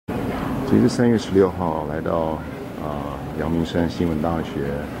今天3月16号来到阳明山新闻大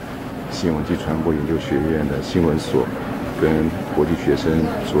学新闻及传播研究学院的新闻所，跟国际学生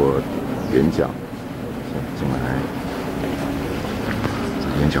做演讲。进来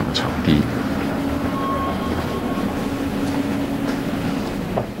演讲的场地。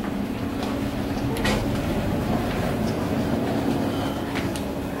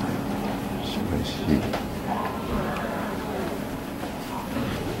新闻系。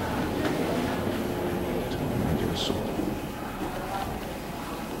研究所。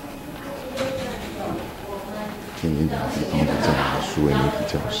听演讲的地方是在数位媒体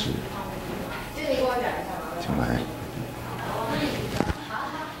教室。进来。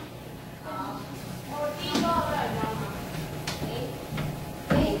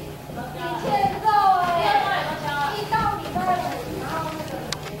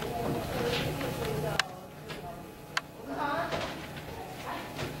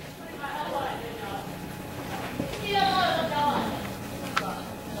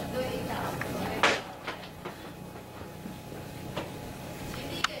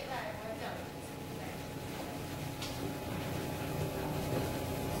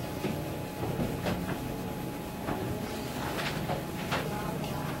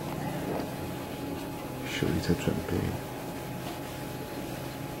Shirley在准备。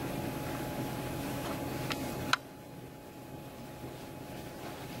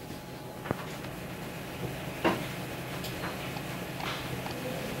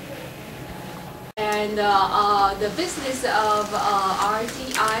And the business of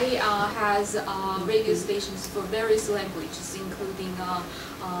RTI has radio stations for various languages, including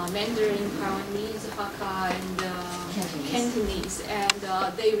Mandarin, Taiwanese, Hakka, and Cantonese. And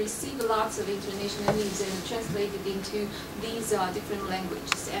they receive lots of international news and translate it into these different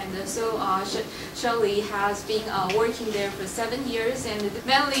languages. And so Shirley has been working there for 7 years and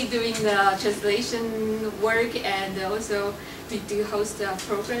mainly doing the translation work and also to host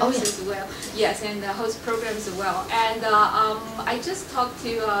programs as well. Yes, and host programs as well. And I just talked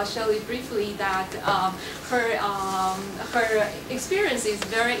to Shirley briefly that her experience is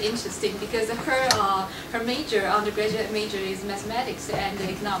very interesting because her major, undergraduate major, is mathematics and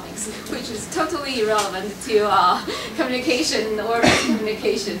economics, which is totally irrelevant to communication or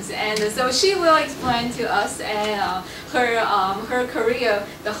communications. And so she will explain to us her career,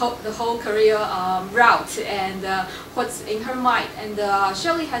 the whole career route, and what's in her mind. And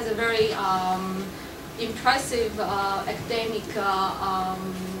Shirley has a very impressive academic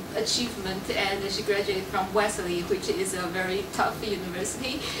achievement, and she graduated from Wesley, which is a very tough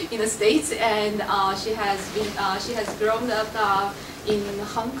university in the States. And she has grown up in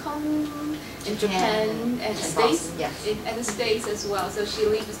Hong Kong, in Japan, and the States, and the States as well. So she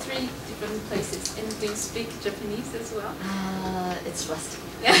lives 3 different places. And do you speak Japanese as well? It's rusty.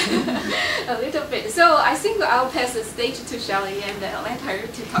 A little bit. So I think I'll pass the stage to Shirley and let her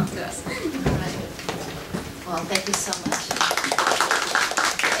to talk to us. All right. Well, thank you so much.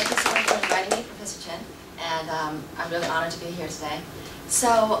 Thank you so much for inviting me, Professor Chen. And I'm really honored to be here today.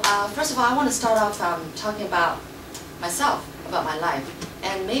 So first of all, I want to start off talking about myself, about my life.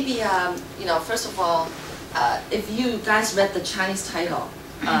 And maybe, you know, first of all, if you guys read the Chinese title,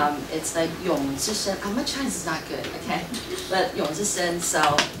 it's like 永之声. My Chinese is not good, okay? But 永之声,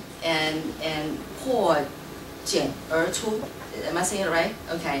 so, and 破茧而出. Am I saying it right?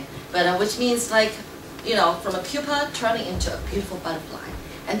 Okay. But which means like, you know, from a pupa turning into a beautiful butterfly.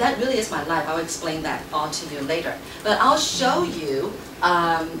 And that really is my life. I'll explain that all to you later. But I'll show you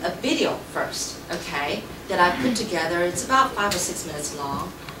a video first, okay, that I put together. It's about 5 or 6 minutes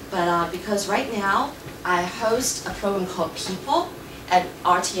long. But because right now I host a program called People at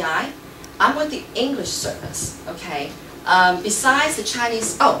RTI. I'm with the English service, okay? Besides the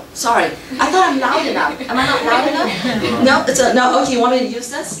Chinese, oh, sorry, I thought I'm loud enough. Am I not loud enough? No, it's a, no, okay, you want me to use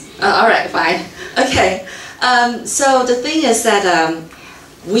this? All right, fine. Okay, so the thing is that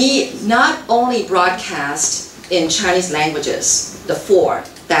we not only broadcast in Chinese languages, the 4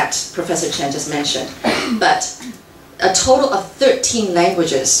 that Professor Chen just mentioned, but a total of 13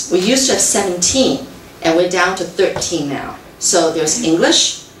 languages. We used to have 17, and we're down to 13 now. So there's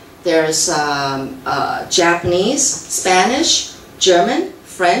English, there's Japanese, Spanish, German,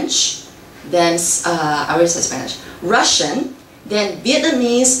 French, then I already said Spanish, Russian, then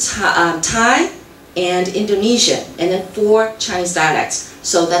Vietnamese, Thai, and Indonesian, and then 4 Chinese dialects.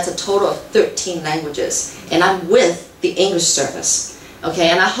 So that's a total of 13 languages. And I'm with the English service.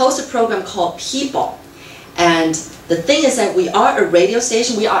 Okay, and I host a program called People. And the thing is that we are a radio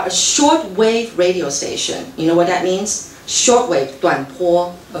station. We are a shortwave radio station. You know what that means? Shortwave, 短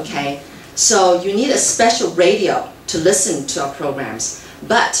波, okay? So you need a special radio to listen to our programs.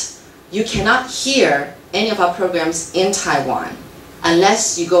 But you cannot hear any of our programs in Taiwan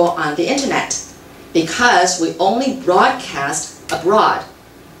unless you go on the internet, because we only broadcast abroad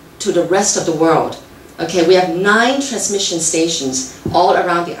to the rest of the world. Okay, we have 9 transmission stations all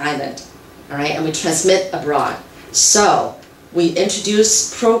around the island, all right, and we transmit abroad. So we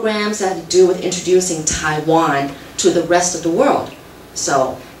introduce programs that have to do with introducing Taiwan to the rest of the world.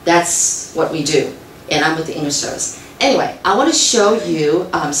 So that's what we do, and I'm with the English service. Anyway, I want to show you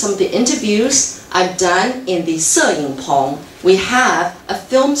some of the interviews I've done in the 摄影棚. We have a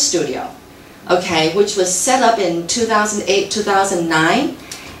film studio, okay, which was set up in 2008, 2009.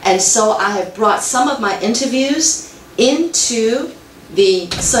 And so I have brought some of my interviews into the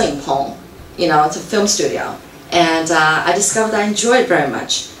摄影棚, you know, it's a film studio. And I discovered I enjoyed it very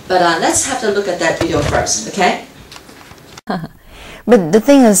much. But let's have a look at that video first, okay? But the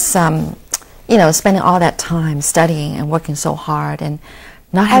thing is, you know, spending all that time studying and working so hard and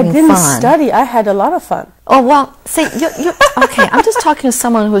not having fun. I didn't study. I had a lot of fun. Oh, well, see, you're okay, I'm just talking to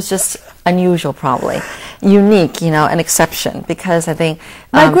someone who's just unusual, probably. Unique, you know, an exception, because I think...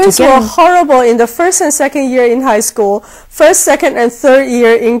 My grades were horrible in the first and second year in high school, first, second, and third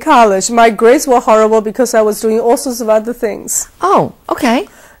year in college. My grades were horrible because I was doing all sorts of other things. Oh, okay.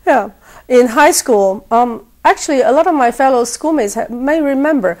 Yeah. In high school, actually, a lot of my fellow schoolmates may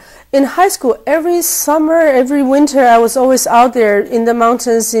remember, in high school, every summer, every winter, I was always out there in the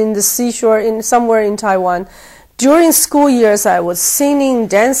mountains, in the seashore, somewhere in Taiwan. During school years, I was singing,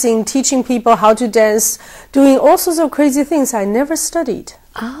 dancing, teaching people how to dance, doing all sorts of crazy things. I never studied.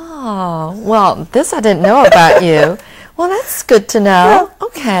 Oh, well, this I didn't know about you. Well, that's good to know. Yeah.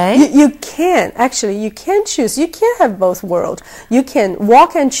 Okay. You can, actually, you can choose. You can't have both worlds. You can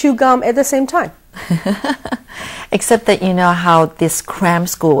walk and chew gum at the same time. Except that you know how this cram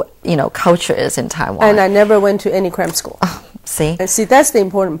school, you know, culture is in Taiwan. And I never went to any cram school. Oh, see? And see, that's the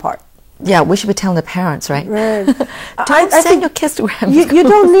important part. Yeah, we should be telling the parents, right? Right. Don't send your kids to cram school. You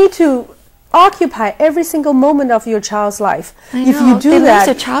don't need to occupy every single moment of your child's life. I If know, you do that,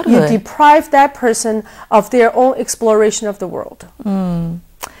 their childhood. you deprive that person of their own exploration of the world.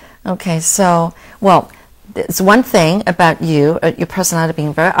 Okay, so, well, there's one thing about you, your personality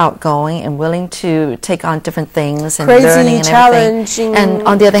being very outgoing and willing to take on different things and Crazy, learning and challenging. everything. And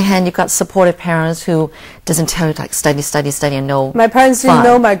on the other hand, you've got supportive parents who doesn't tell you like study, study, study and no My parents fun. didn't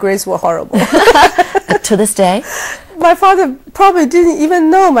know my grades were horrible. To this day? My father probably didn't even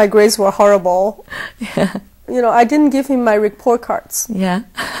know my grades were horrible. Yeah. You know, I didn't give him my report cards. Yeah.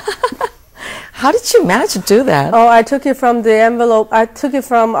 How did you manage to do that? Oh, I took it from the envelope. I took it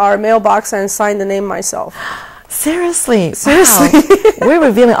from our mailbox and signed the name myself. Seriously? Seriously. Wow. We're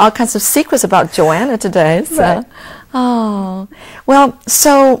revealing all kinds of secrets about Joanna today. So. Right. Oh. Well,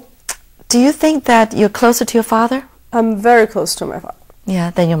 so do you think that you're closer to your father? I'm very close to my father. Yeah,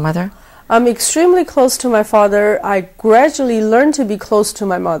 than your mother? I'm extremely close to my father. I gradually learned to be close to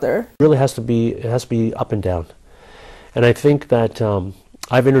my mother. It really has to be up and down. And I think that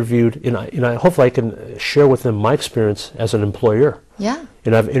I've interviewed, hopefully I can share with them my experience as an employer. Yeah.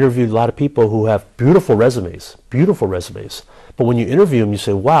 And I've interviewed a lot of people who have beautiful resumes. But when you interview them, you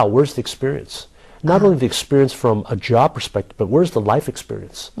say, wow, where's the experience? Not only the experience from a job perspective, but where's the life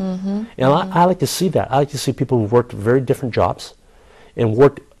experience? And I like to see that. I like to see people who've worked very different jobs and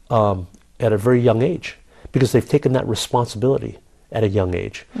worked at a very young age, because they've taken that responsibility at a young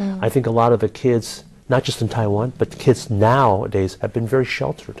age. I think a lot of the kids, not just in Taiwan, but the kids nowadays have been very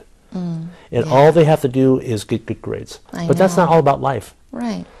sheltered. And all they have to do is get good grades. But that's not all about life.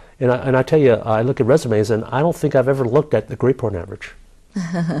 Right. And I tell you, I look at resumes, and I don't think I've ever looked at the grade point average.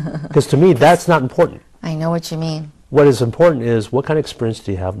 Because to me, that's not important. I know what you mean. What is important is what kind of experience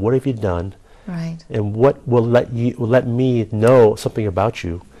do you have, what have you done, Right. and what will let me know something about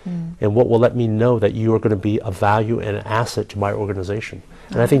you, and what will let me know that you are going to be a value and an asset to my organization.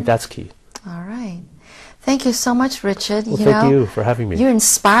 And I think that's key. All right. Thank you so much, Richard. Well, thank you for having me. You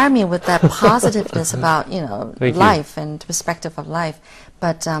inspire me with that positiveness about, Thank life and perspective of life.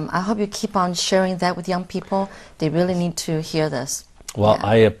 But I hope you keep on sharing that with young people. They really need to hear this. Well, Yeah.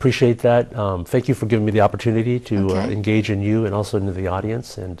 I appreciate that. Thank you for giving me the opportunity to Okay. engage in you and also into the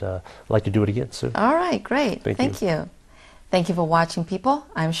audience, and I'd like to do it again soon. All right, great. Thank you. Thank you for watching, people.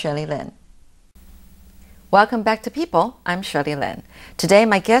 I'm Shirley Lin. Welcome back to People. I'm Shirley Lin. Today,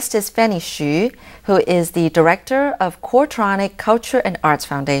 my guest is Fanny Xu, who is the director of Coretronic Culture and Arts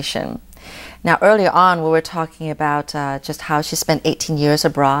Foundation. Now, earlier on, we were talking about just how she spent 18 years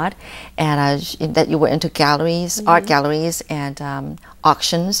abroad, and that you were into galleries, art galleries, and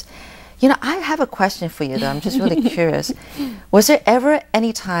auctions. I have a question for you, though. I'm just really curious. Was there ever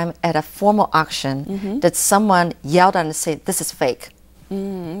any time at a formal auction that someone yelled out and said, "This is fake"?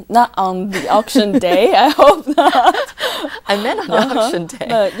 Not on the auction day, I hope not. I meant on the auction day.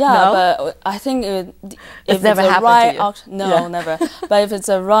 But No? but I think if never it's a happened to right you. auction, no, Yeah. never. But if it's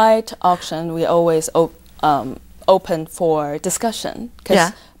a right auction, we always open for discussion.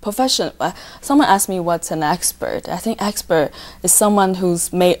 Yeah. Profession. Someone asked me what's an expert. I think expert is someone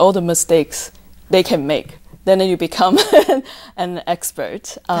who's made all the mistakes they can make. Then you become an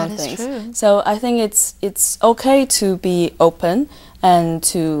expert on That is things. true. So I think it's okay to be open and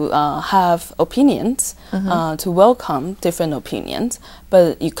to have opinions, to welcome different opinions,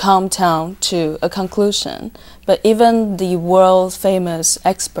 but you come down to a conclusion. But even the world famous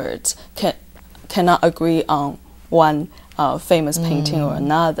experts cannot agree on one famous painting or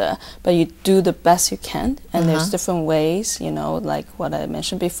another, but you do the best you can, and there's different ways, you know, like what I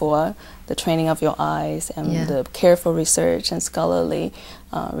mentioned before, the training of your eyes and the careful research and scholarly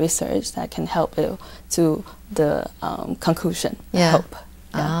research that can help you to the conclusion, I hope.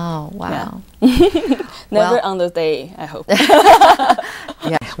 Oh, wow. Never Well- on the day, I hope.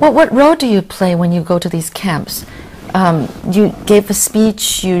 Yeah. Well, what role do you play when you go to these camps? You gave a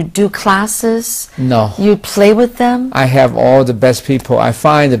speech, you do classes, No. you play with them? I have all the best people. I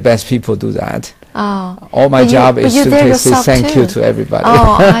find the best people do that. Oh. All my But job but is you're to there say yourself thank you too. to everybody.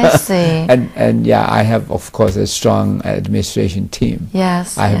 Oh, I see. and yeah, I have, of course, a strong administration team.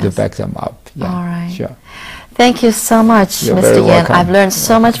 Yes, I have yes. to back them up. Yeah, All right. sure. Thank you so much, You're Mr. very Yan. welcome. I've learned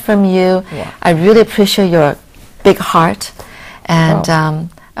so much from you. Wow. I really appreciate your big heart. And Wow.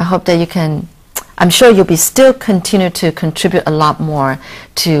 I hope that you can, I'm sure you'll be still continue to contribute a lot more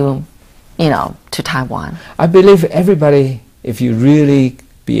to, you know, to Taiwan. I believe everybody, if you really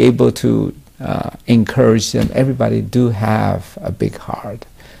be able to encourage them, everybody do have a big heart.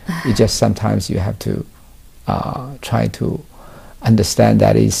 It just sometimes you have to try to understand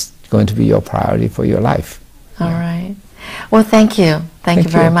that is going to be your priority for your life. All right. Well, thank you. Thank you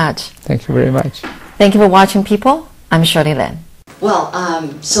very much. Thank you very much. Thank you for watching, people. I'm Shirley Lin. Well,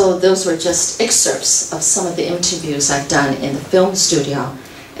 so those were just excerpts of some of the interviews I've done in the film studio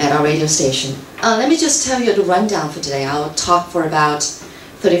at our radio station. Let me just tell you the rundown for today. I'll talk for about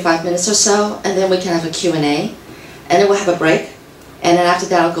 35 minutes or so, and then we can have a Q&A, and then we'll have a break, and then after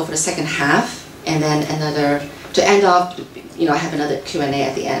that I'll go for the second half, and then another, to end off, you know, I have another Q&A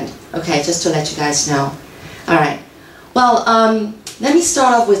at the end. Okay, just to let you guys know. All right. Well, let me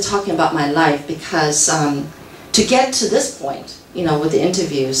start off with talking about my life, because to get to this point, you know, with the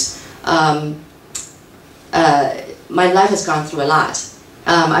interviews, my life has gone through a lot.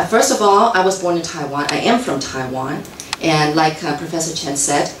 First of all, I was born in Taiwan. I am from Taiwan. And like Professor Chen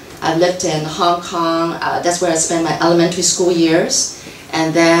said, I lived in Hong Kong. That's where I spent my elementary school years.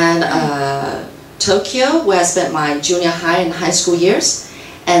 And then Tokyo, where I spent my junior high and high school years.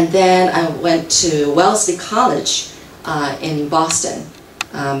 And then I went to Wellesley College in Boston.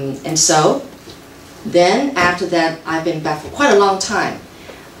 And so then after that, I've been back for quite a long time.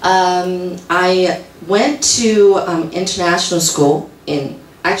 I went to international school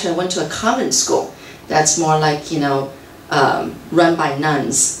actually I went to a convent school. That's more like, you know, run by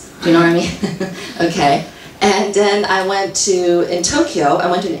nuns. Do you know what I mean? Okay. And then in Tokyo, I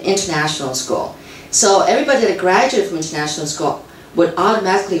went to an international school. So everybody that graduated from international school would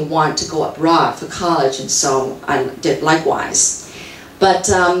automatically want to go abroad for college, and so I did likewise. But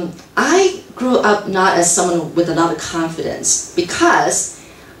I grew up not as someone with a lot of confidence, because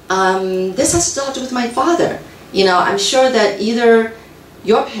this has to do with my father. You know, I'm sure that either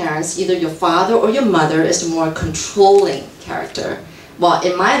your parents, either your father or your mother, is the more controlling character. Well,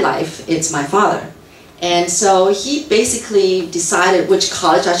 in my life, it's my father. And so he basically decided which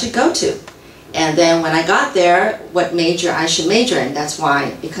college I should go to. And then when I got there, what major I should major in. That's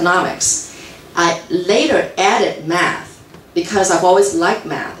why economics. I later added math, because I've always liked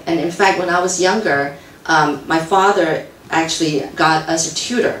math. And in fact, when I was younger, my father actually got us a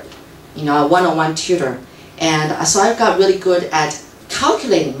tutor, you know, a one-on-one tutor. And so I got really good at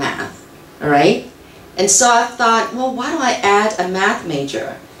calculating math, all right? And so I thought, well, why don't I add a math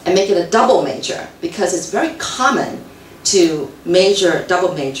major and make it a double major? Because it's very common to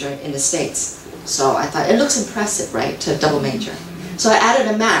double major in the States. So I thought, it looks impressive, right, to double major. So I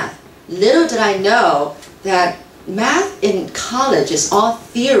added a math. Little did I know that math in college is all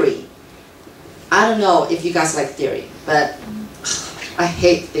theory. I don't know if you guys like theory, but I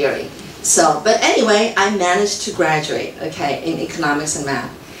hate theory. So, but anyway, I managed to graduate, okay, in economics and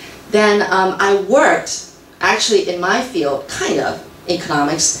math. Then I worked, actually in my field, kind of,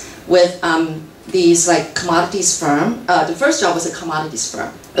 economics, with these like commodities firm. The first job was a commodities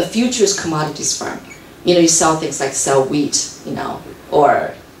firm, a futures commodities firm. You know, you sell things like sell wheat, you know,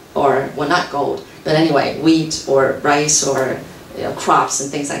 or well, not gold, but anyway, wheat or rice or crops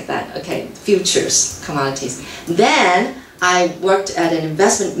and things like that. Okay, futures, commodities. Then I worked at an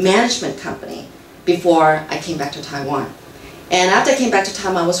investment management company before I came back to Taiwan. And after I came back to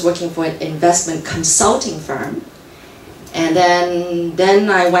Taiwan, I was working for an investment consulting firm. And then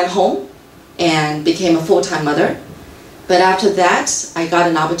I went home and became a full-time mother. But after that, I got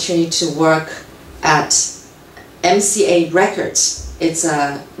an opportunity to work at MCA Records. It's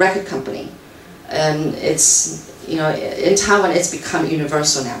a record company. And it's, you know, in Taiwan it's become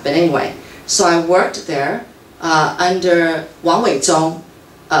universal now. But anyway, so I worked there under Wang Weizhong,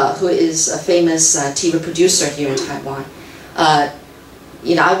 who is a famous TV producer here in Taiwan.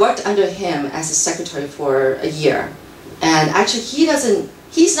 You know, I worked under him as a secretary for a year. And actually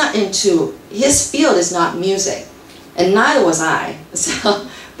he's not into, his field is not music. And neither was I. So,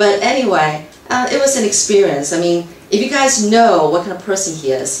 but anyway, it was an experience. I mean, if you guys know what kind of person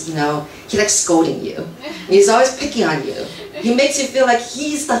he is, you know, he likes scolding you. He's always picking on you. He makes you feel like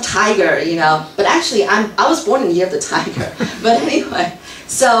he's the tiger, you know. But actually, I was born in the year of the tiger. But anyway,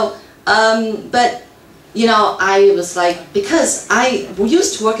 so, but, you know, I was like, because I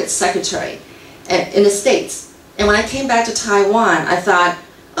used to work as secretary in the States. And when I came back to Taiwan, I thought,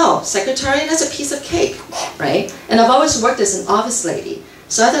 oh, secretary, that's a piece of cake, right? And I've always worked as an office lady,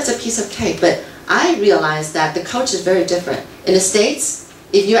 so I thought it's a piece of cake. But I realized that the culture is very different. In the States,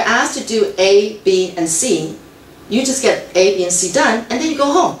 if you're asked to do A, B, and C, you just get A, B, and C done, and then you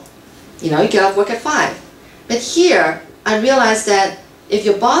go home. You know, you get off work at 5. But here, I realized that if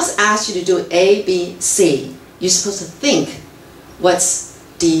your boss asks you to do A, B, C, you're supposed to think, what's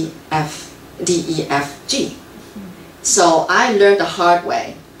D, E, F, G? So I learned the hard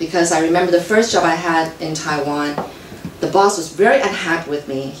way, because I remember the first job I had in Taiwan, the boss was very unhappy with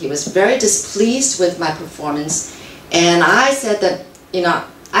me. He was very displeased with my performance. And I said that, you know,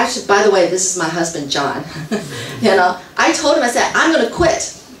 actually, by the way, this is my husband, John. You know, I told him, I said, I'm going to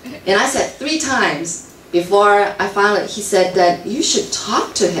quit. And I said 3 times before I finally, he said that you should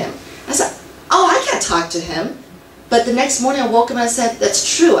talk to him. I said, oh, I can't talk to him. But the next morning I woke up and I said,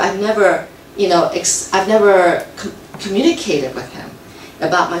 that's true. I've never, you know, I've never communicated with him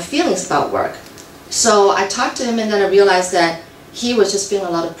about my feelings about work. So I talked to him, and then I realized that he was just feeling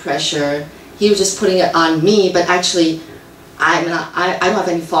a lot of pressure. He was just putting it on me, but actually I don't have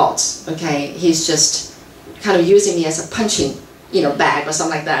any faults, okay? He's just kind of using me as a punching, you know, bag or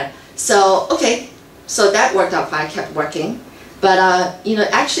something like that. So, okay, so that worked out fine. I kept working. But, you know,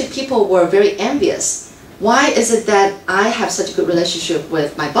 actually people were very envious. Why is it that I have such a good relationship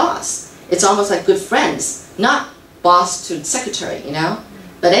with my boss? It's almost like good friends, not boss to secretary, you know?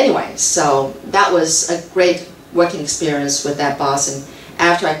 But anyway, so that was a great working experience with that boss. And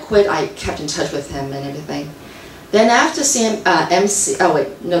after I quit, I kept in touch with him and everything. Then after oh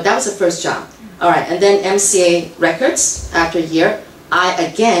wait, no, that was the first job. All right, and then MCA Records, after a year, I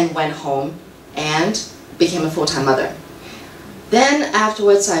again went home and became a full-time mother. Then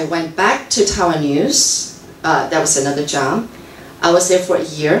afterwards, I went back to Taiwan News. That was another job. I was there for a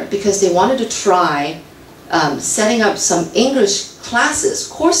year because they wanted to try setting up some English classes,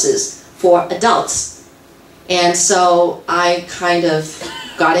 courses for adults. And so I kind of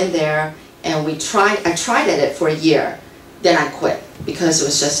got in there, and I tried at it for a year. Then I quit because it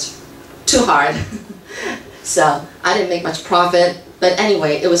was just too hard. So I didn't make much profit, but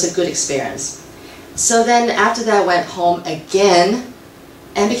anyway, it was a good experience. So then after that I went home again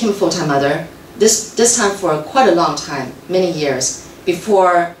and became a full-time mother. This time for quite a long time, many years,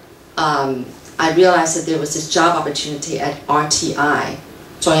 before I realized that there was this job opportunity at RTI,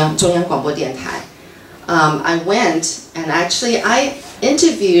 中央广播电台. I went, and actually I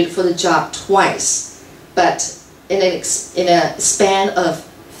interviewed for the job twice, but in a span of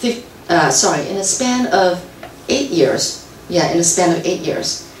 8 years. Yeah, in a span of 8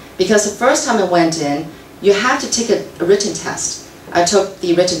 years. Because the first time I went in, you have to take a written test. I took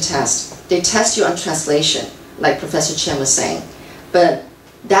the written test. They test you on translation, like Professor Chen was saying. But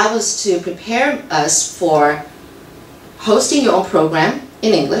that was to prepare us for hosting your own program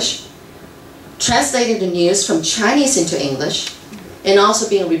in English, translating the news from Chinese into English, and also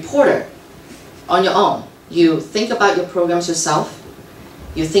being a reporter on your own. You think about your programs yourself,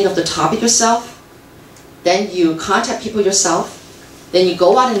 you think of the topic yourself, then you contact people yourself, then you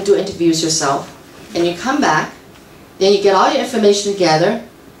go out and do interviews yourself, and you come back, then you get all your information together,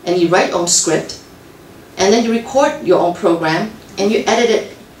 and you write your own script, and then you record your own program, and you edit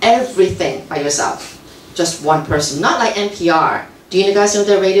it, everything by yourself. Just one person, not like NPR. Do you guys know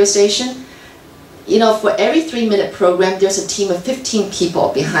their radio station? You know, for every 3-minute program, there's a team of 15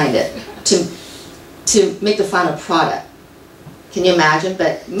 people behind it to make the final product. Can you imagine?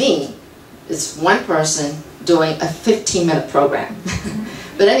 But me, it's one person doing a 15-minute program.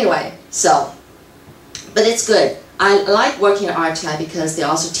 But anyway, but it's good. I like working at RTI because they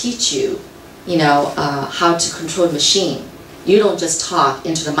also teach you, how to control the machine. You don't just talk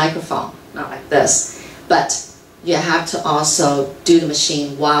into the microphone, not like this, but you have to also do the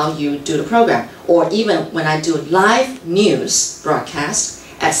machine while you do the program. Or even when I do live news broadcast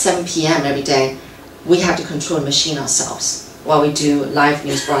at 7 p.m. every day, we have to control the machine ourselves while we do live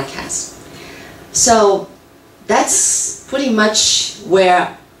news broadcast. So that's pretty much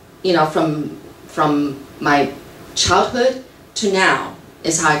where, from my childhood to now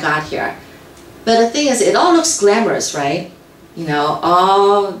is how I got here. But the thing is, it all looks glamorous, right?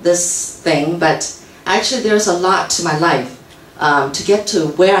 All this thing, but actually there's a lot to my life to get to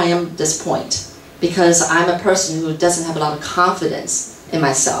where I am at this point, because I'm a person who doesn't have a lot of confidence in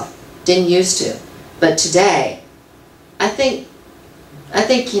myself. Didn't used to. But today, I think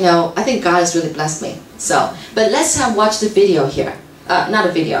God has really blessed me. So, but let's watch the video here. Not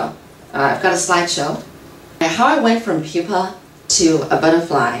a video. I've got a slideshow. How I went from pupa to a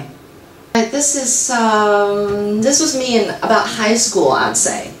butterfly. This was me in about high school, I'd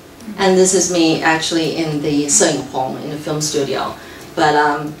say. And this is me actually in the 摄影棚, in the film studio. But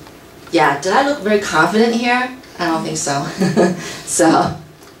yeah, did I look very confident here? I don't think so. So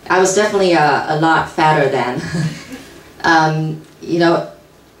I was definitely a lot fatter then.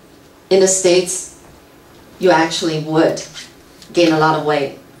 In the States, you actually would gain a lot of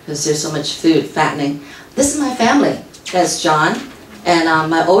weight because there's so much food, fattening. This is my family. That's John, and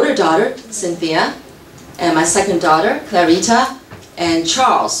my older daughter, Cynthia, and my second daughter, Clarita, and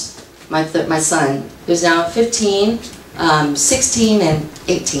Charles, my son, who's now 15, 16, and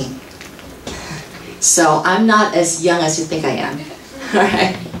 18. So I'm not as young as you think I am. All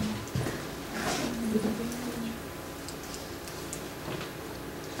right.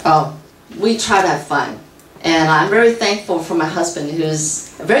 Oh, we try to have fun. And I'm very thankful for my husband,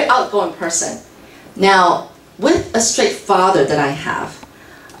 who's a very outgoing person. Now, with a straight father that I have,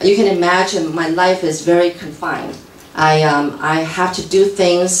 you can imagine my life is very confined. I have to do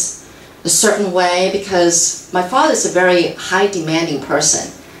things a certain way because my father is a very high demanding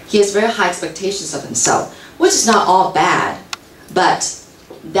person. He has very high expectations of himself, which is not all bad, but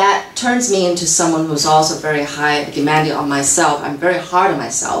that turns me into someone who's also very high demanding on myself. I'm very hard on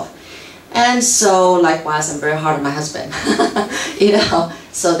myself. And so likewise, I'm very hard on my husband.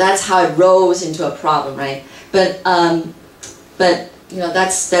 So that's how it rose into a problem, right? But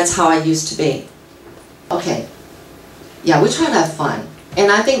that's how I used to be. Okay. Yeah, we try to have fun.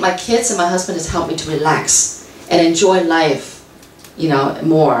 And I think my kids and my husband has helped me to relax and enjoy life,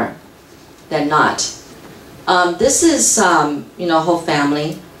 more than not. This is, whole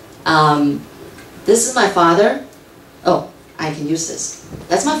family. This is my father. Oh, I can use this.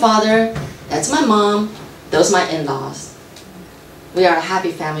 That's my father. That's my mom. Those are my in-laws. We are a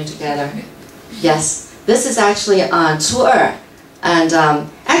happy family together. Yes. This is actually on 初二. And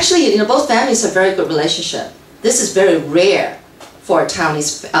actually, both families have a very good relationship. This is very rare for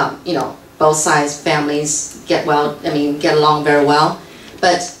Taiwanese, both sides families get along very well.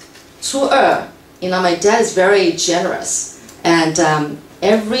 But 初二, my dad is very generous. And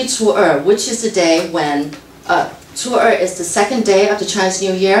every 初二, which is the day when 初二 is the second day of the Chinese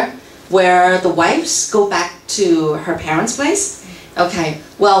New Year, where the wives go back to her parents' place. Okay,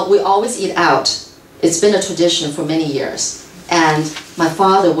 well, we always eat out. It's been a tradition for many years. And my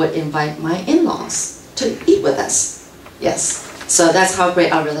father would invite my in-laws to eat with us. Yes, so that's how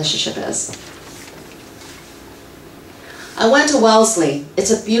great our relationship is. I went to Wellesley.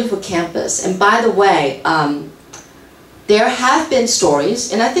 It's a beautiful campus. And by the way, there have been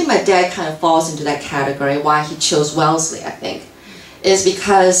stories, and I think my dad kind of falls into that category, why he chose Wellesley, I think, is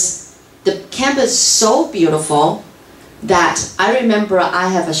because the campus is so beautiful that I remember I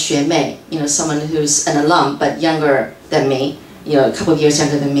have a 学妹, someone who's an alum but younger than me, a couple of years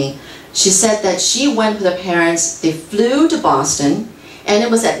younger than me. She said that she went with her parents, they flew to Boston, and it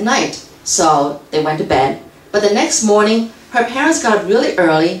was at night, so they went to bed. But the next morning, her parents got up really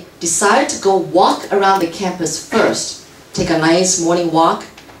early, decided to go walk around the campus first, take a nice morning walk,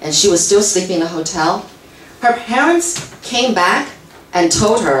 and she was still sleeping in the hotel. Her parents came back and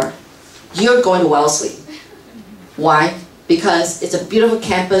told her, "You're going to Wellesley." Why? Because it's a beautiful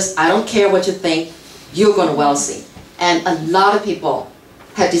campus. I don't care what you think. You're going to Wellesley. And a lot of people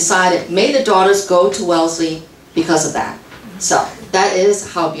had decided, may the daughters go to Wellesley because of that. So that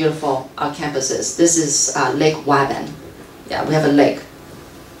is how beautiful our campus is. This is Lake Waban. Yeah, we have a lake.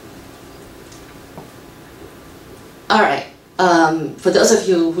 All right. For those of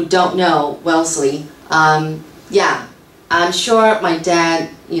you who don't know Wellesley, yeah, I'm sure my dad,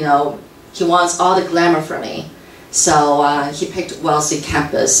 He wants all the glamour for me. So he picked Wellesley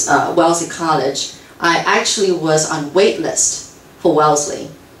campus, Wellesley College. I actually was on wait list for Wellesley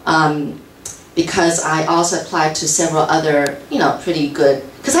because I also applied to several other, pretty good,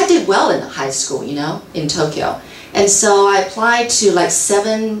 because I did well in high school, in Tokyo. And so I applied to like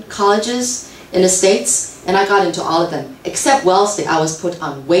 7 colleges in the States, and I got into all of them. Except Wellesley, I was put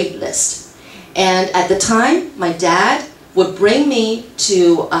on wait list. And at the time, my dad would bring me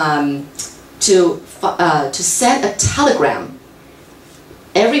to send a telegram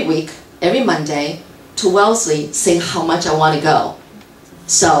every week, every Monday, to Wellesley saying how much I want to go.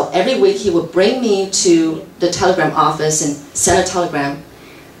 So every week he would bring me to the telegram office and send a telegram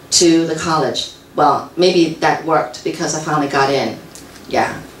to the college. Well, maybe that worked because I finally got in.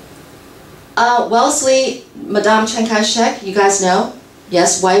 Yeah. Wellesley, Madame Chiang Kai-shek, you guys know?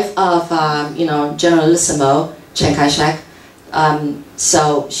 Yes, wife of, Generalissimo Chiang Kai-shek.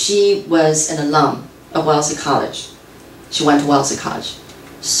 So she was an alum of Wellesley College. She went to Wellesley College.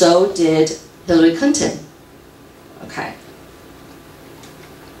 So did Hillary Clinton. Okay.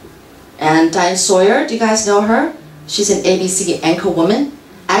 And Diane Sawyer, do you guys know her? She's an ABC anchor woman.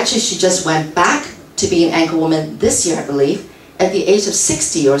 Actually, she just went back to be an anchor woman this year, I believe, at the age of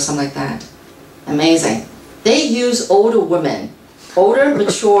 60 or something like that. Amazing. They use older women, older,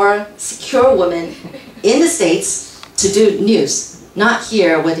 mature, secure women in the States to do news. Not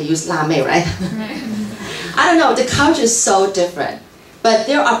here where they use La Mei, right? I don't know, the culture is so different. But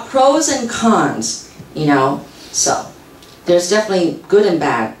there are pros and cons, so there's definitely good and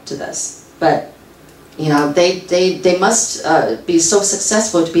bad to this. But, they must be so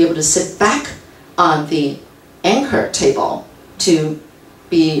successful to be able to sit back on the anchor table to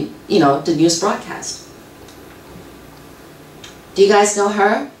be, the news broadcast. Do you guys know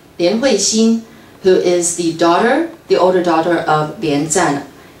her? Lian Huixin, who is the older daughter of Lian Zhan,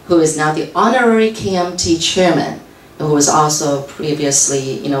 who is now the honorary KMT chairman, who was also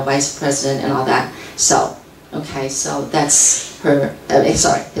previously, vice president and all that. So, okay, so that's her,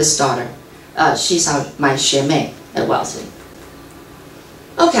 his daughter. She's my 学妹 at Wellesley.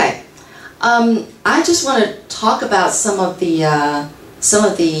 Okay, I just want to talk about some of the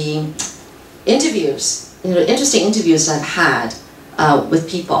interviews, interesting interviews I've had with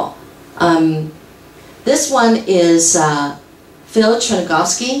people. This one is Phil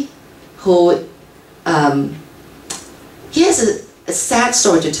Chernigovsky, who he has a sad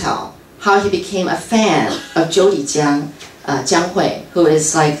story to tell, how he became a fan of Zhou Lijiang, Jiang Hui, who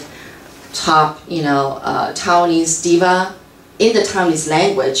is like top, Taiwanese diva in the Taiwanese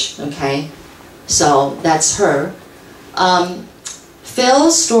language, okay? So that's her.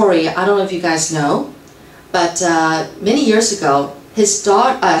 Phil's story, I don't know if you guys know, but many years ago, his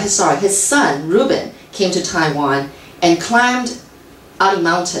son, Ruben, came to Taiwan and climbed Ali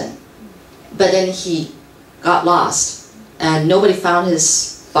Mountain, but then he got lost and nobody found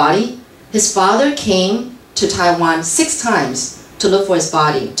his body. His father came to Taiwan 6 times to look for his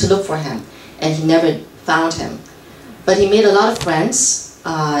body, to look for him, and he never found him. But he made a lot of friends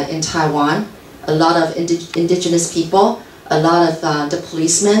in Taiwan, a lot of indigenous people, a lot of the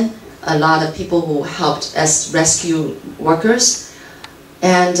policemen, a lot of people who helped as rescue workers.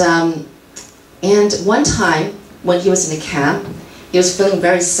 And one time, when he was in the camp, he was feeling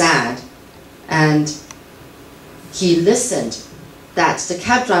very sad, and he listened that the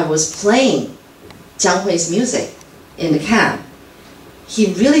cab driver was playing Jiang Hui's music in the cab.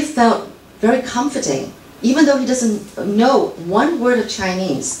 He really felt very comforting, even though he doesn't know one word of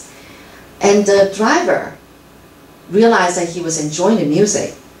Chinese. And the driver realized that he was enjoying the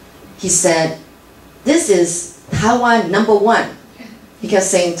music. He said, "This is Taiwan #1." He kept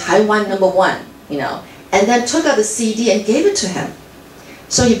saying Taiwan #1, and then took out the CD and gave it to him.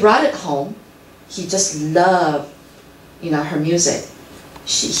 So he brought it home. He just loved, her music.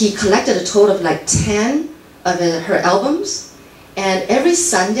 He collected a total of like 10 of her albums, and every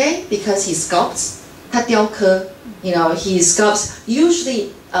Sunday, because he sculpts, 他雕刻, he sculpts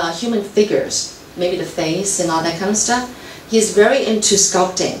usually human figures, maybe the face and all that kind of stuff. He's very into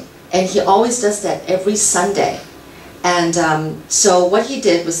sculpting, and he always does that every Sunday. And so what he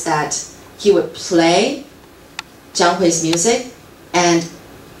did was that he would play Jiang Hui's music, and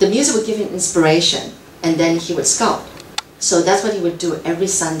the music would give him inspiration, and then he would sculpt. So that's what he would do every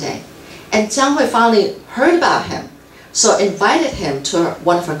Sunday. And Jiang Hui finally heard about him, so invited him to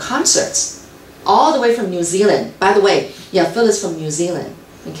one of her concerts, all the way from New Zealand. By the way, Phil is from New Zealand,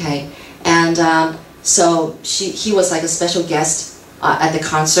 okay? And so he was like a special guest at the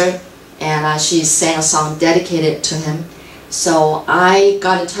concert, and she sang a song dedicated to him. So I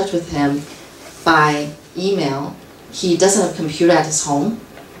got in touch with him by email. He doesn't have a computer at his home,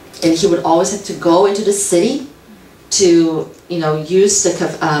 and he would always have to go into the city to use the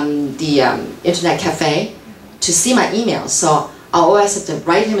internet cafe to see my email. So I always have to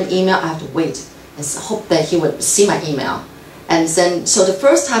write him an email. I have to wait and hope that he would see my email. And then, so the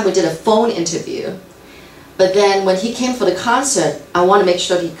first time we did a phone interview, but then when he came for the concert, I want to make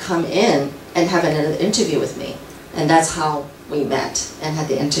sure he'd come in and have an interview with me. And that's how we met and had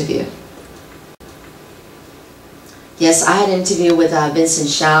the interview. Yes, I had an interview with Vincent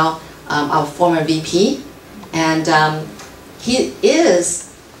Xiao, our former VP. And he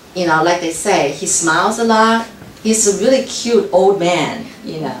is, like they say, he smiles a lot. He's a really cute old man,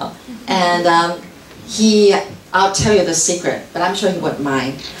 And I'll tell you the secret, but I'm sure he wouldn't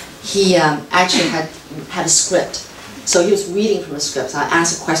mind. He actually had a script. So he was reading from the script. So I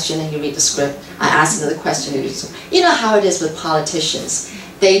asked a question and you read the script. I asked another question and you read the script. You know how it is with politicians.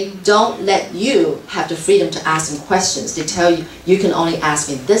 They don't let you have the freedom to ask them questions. They tell you, you can only ask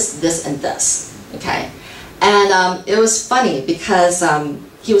me this, this, and this. Okay? And it was funny because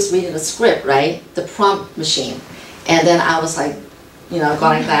he was reading the script, right? The prompt machine. And then I was like, going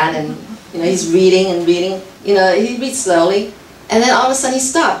like that, and he's reading and reading. He reads slowly. And then all of a sudden he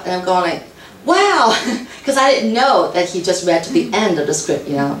stopped, and I'm going like, wow! Because I didn't know that he just read to the end of the script,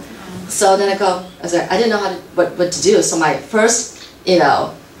 So then I was like, I didn't know what to do. So my first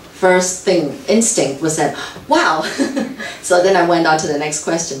instinct was that, wow! So then I went on to the next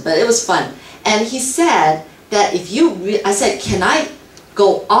question, but it was fun. And he said that I said, can I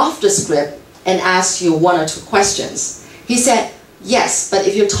go off the script and ask you 1 or 2 questions? He said, yes, but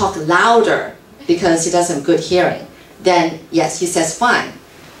if you talk louder, because he doesn't have good hearing, then yes, he says, fine.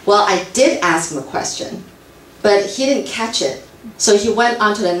 Well, I did ask him a question, but he didn't catch it. So he went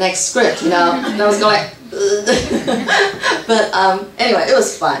on to the next script, and I was going, but anyway, it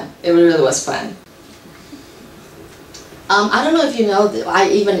was fun. It really was fun. I don't know if you know, I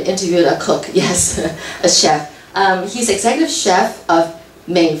even interviewed a cook, yes, a chef. He's executive chef of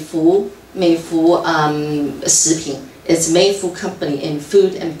Meifu Shiping. It's Meifu company in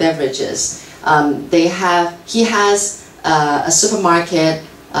food and beverages. He has a supermarket,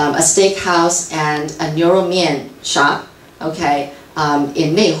 a steakhouse, and a neuromian shop, okay,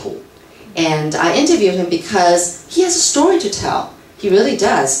 in Meihu. And I interviewed him because he has a story to tell. He really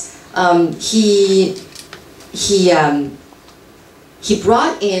does. He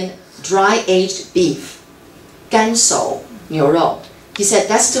brought in dry-aged beef, 干手牛肉. He said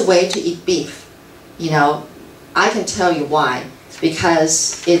that's the way to eat beef. I can tell you why.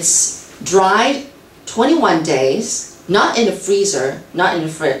 Because it's dried 21 days, not in the freezer, not in the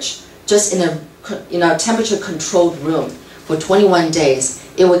fridge, just in a temperature-controlled room for 21 days.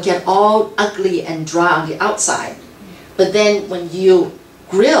 It would get all ugly and dry on the outside. But then when you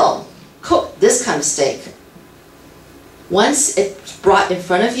cook this kind of steak, once it's brought in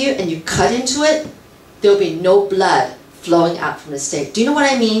front of you and you cut into it, there will be no blood flowing out from the steak. Do you know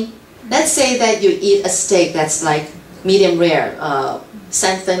what I mean? Let's say that you eat a steak that's like medium rare,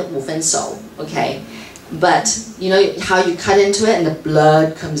 3分5分熟, okay? But you know how you cut into it and the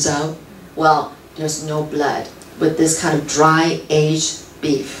blood comes out? Well, there's no blood with this kind of dry aged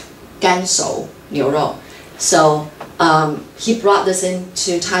beef, 干手牛肉. So he brought this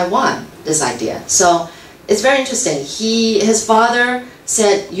into Taiwan, this idea. So it's very interesting. His father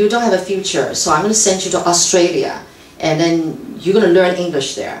said, you don't have a future, so I'm going to send you to Australia, and then you're going to learn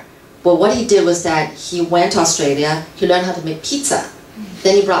English there. But what he did was that he went to Australia, he learned how to make pizza.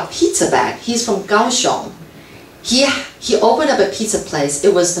 Then he brought pizza back. He's from Kaohsiung. He opened up a pizza place.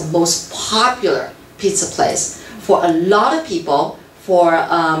 It was the most popular pizza place for a lot of people, for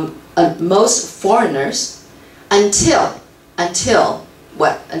most foreigners, until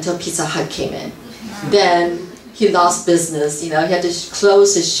Pizza Hut came in. Then he lost business, he had to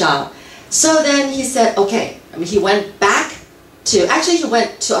close his shop. So then he said, okay, he went back to, actually he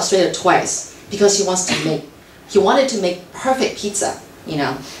went to Australia twice because he wanted to make perfect pizza,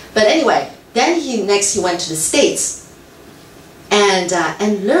 But anyway, then he went to the States and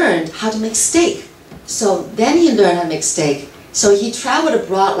learned how to make steak. So then he learned how to make steak. So he traveled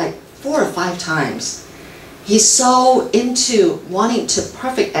abroad like 4 or 5 times. He's so into wanting to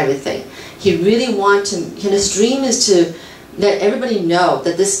perfect everything. He really his dream is to let everybody know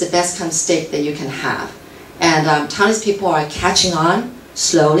that this is the best kind of steak that you can have. And Taiwanese people are catching on,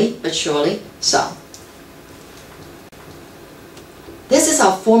 slowly but surely. So, this is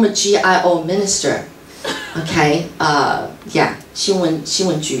our former GIO minister, okay? Yeah, 新闻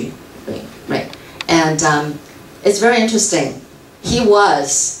局, right? And it's very interesting. He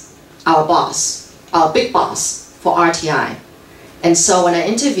was our boss, our big boss for RTI. And so when I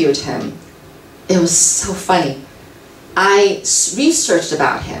interviewed him, it was so funny. researched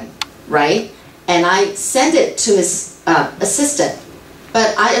about him, right? And I sent it to his assistant.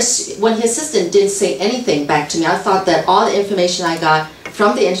 But when his assistant didn't say anything back to me, I thought that all the information I got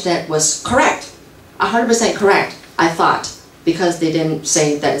from the internet was correct, 100% correct, I thought, because they didn't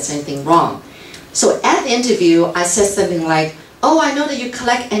say that it's anything wrong. So at the interview, I said something like, oh, I know that you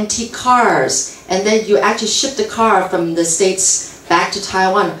collect antique cars, and then you actually ship the car from the States back to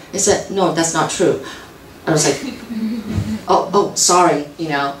Taiwan. He said, no, that's not true. I was like, oh, sorry, you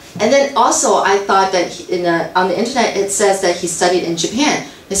know. And then also I thought that on the internet it says that he studied in Japan.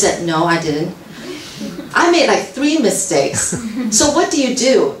 He said, no, I didn't. I made like 3 mistakes. So what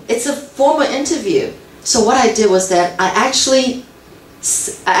do? It's a formal interview. So what I did was that I actually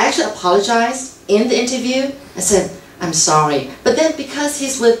apologized in the interview. I said, I'm sorry. But then because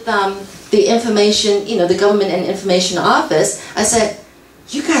he's with the information, you know, the government and information office, I said,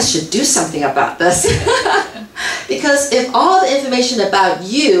 you guys should do something about this. Because if all the information about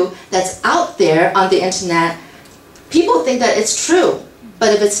you that's out there on the internet, people think that it's true.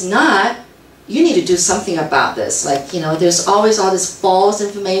 But if it's not, you need to do something about this. Like, you know, there's always all this false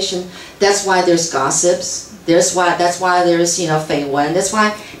information. That's why there's gossips. That's why there's, you know, fei wen. That's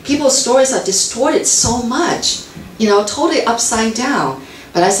why people's stories are distorted so much, you know, totally upside down.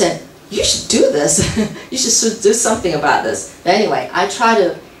 But I said, you should do this. You should do something about this. But anyway, I try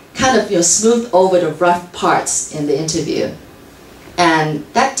to kind of, you know, smooth over the rough parts in the interview, and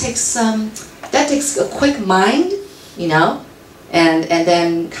that takes a quick mind, you know, and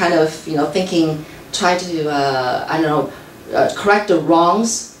then kind of, you know, try to I don't know, correct the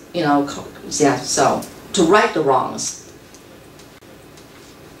wrongs, you know, yeah. So to right the wrongs.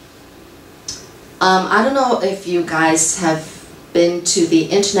 I don't know if you guys have been to the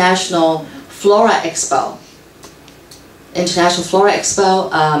International Flora Expo. International Flora Expo,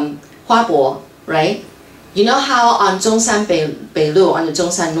 Huabo, right? You know how on Zhongshan Beilu, on the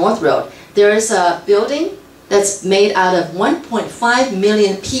Zhongshan North Road, there is a building that's made out of 1.5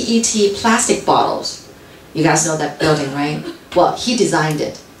 million PET plastic bottles. You guys know that building, right? Well, he designed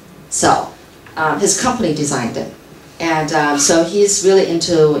it. So, his company designed it. And so he's really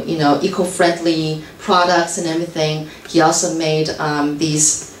into, you know, eco-friendly products and everything. He also made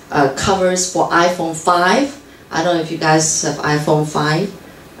these covers for iPhone 5. I don't know if you guys have iPhone 5.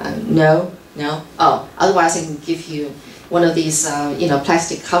 No? Oh, otherwise I can give you one of these, you know,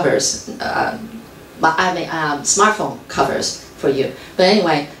 plastic covers. Smartphone covers for you. But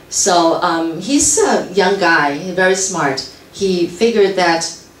anyway, so he's a young guy, very smart. He figured that,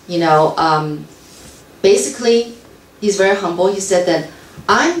 you know, basically, he's very humble. He said that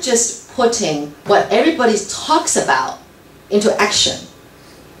I'm just putting what everybody talks about into action.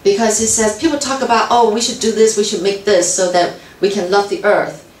 Because he says, people talk about, oh, we should do this, we should make this so that we can love the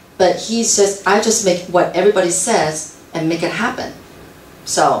earth. But he says, I just make what everybody says and make it happen.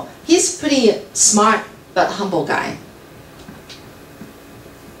 So he's pretty smart but humble guy.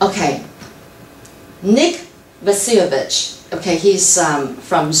 Okay, Nick Vasilovich. Okay, he's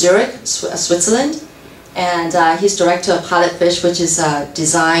from Zurich, Switzerland. And he's director of Pilot Fish, which is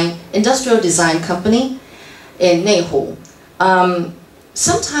a industrial design company in Neihu.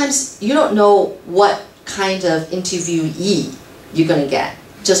 Sometimes you don't know what kind of interviewee you're going to get,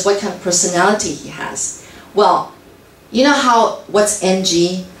 just what kind of personality he has. Well, you know what's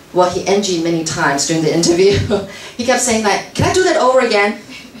NG? Well, he NG'd many times during the interview. He kept saying like, can I do that over again?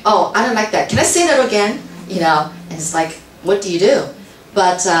 Oh, I don't like that. Can I say that again? You know, and it's like, what do you do?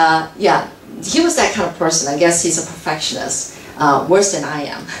 But yeah, he was that kind of person. I guess he's a perfectionist, worse than I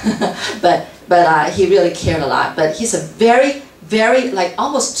am. but he really cared a lot. But he's a very, very, like,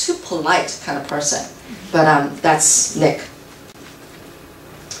 almost too polite kind of person. But that's Nick.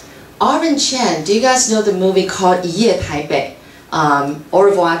 Arvin Chen, do you guys know the movie called Ye Taipei? Au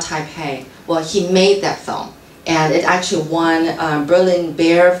revoir Taipei. Well, he made that film. And it actually won Berlin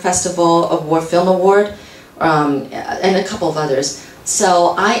Bear Festival Film Award, and a couple of others.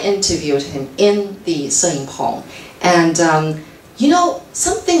 So I interviewed him in the 摄影棚. And you know,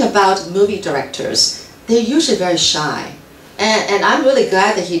 something about movie directors, they're usually very shy. And I'm really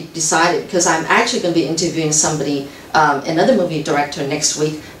glad that he decided, because I'm actually going to be interviewing somebody, another movie director next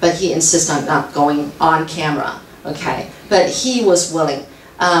week, but he insists on not going on camera, okay? But he was willing.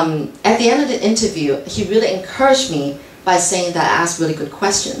 At the end of the interview, he really encouraged me by saying that I asked really good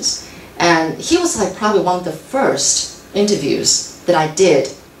questions. And he was like probably one of the first interviews that I did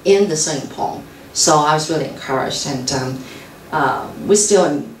in the 摄影棚. So I was really encouraged, and we're still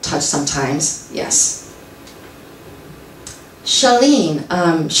in touch sometimes, yes. Shirley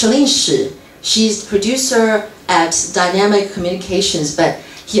Shi, she's producer at Dynamic Communications, but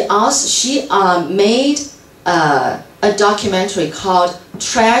she made a documentary called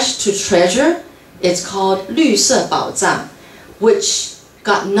Trash to Treasure. It's called 绿色宝藏, which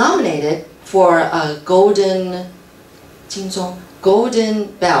got nominated for a Golden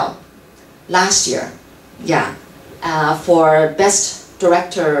Bell last year. Yeah, for Best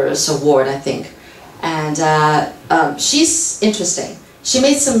Director's Award, I think. And she's interesting. She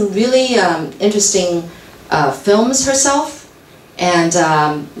made some really interesting films herself, and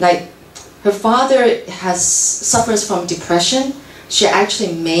like her father suffers from depression. She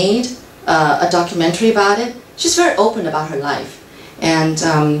actually made a documentary about it. She's very open about her life, and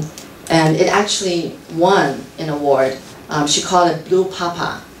it actually won an award. She called it Blue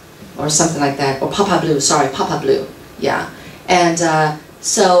Papa, or something like that, or Papa Blue. Sorry, Papa Blue. Yeah, and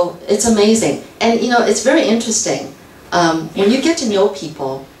so it's amazing, and you know it's very interesting. When you get to know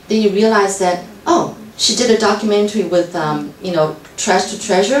people, then you realize that, oh, she did a documentary with you know, Trash to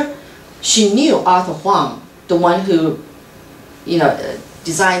Treasure. She knew Arthur Huang, the one who, you know,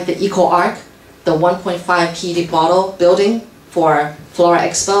 designed the Eco Arc, the 1.5 PET bottle building for Flora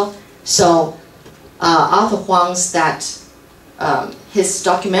Expo. So Arthur Huang's his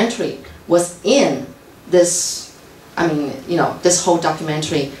documentary was in this. I mean, you know, this whole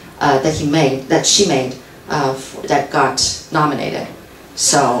documentary that she made, that got nominated.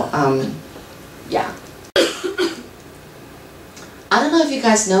 So yeah. I don't know if you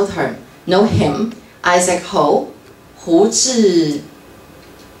guys know him, Isaac Ho, Hu Qizhi.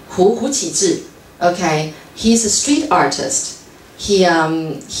 Okay, he's a street artist. He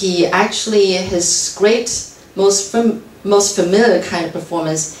actually, his most familiar kind of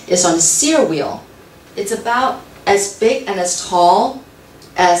performance is on the steer wheel. It's about as big and as tall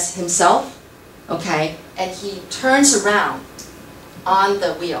as himself, okay, and he turns around on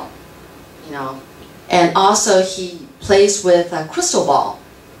the wheel, you know, and also he plays with a crystal ball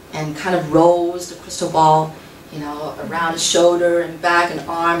and kind of rolls the crystal ball, you know, around his shoulder and back and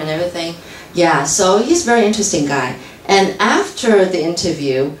arm and everything. Yeah, so he's a very interesting guy. And after the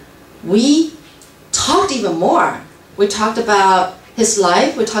interview, we talked even more. We talked about his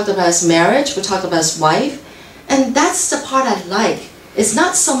life, we talked about his marriage, we talked about his wife, and that's the part I like. It's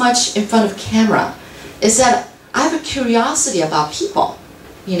not so much in front of camera, it's that I have a curiosity about people,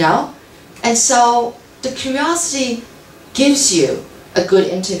 you know? And so the curiosity gives you a good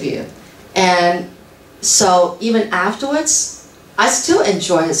interview. And so even afterwards, I still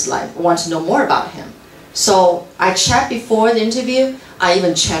enjoy his life, want to know more about him. So I chat before the interview, I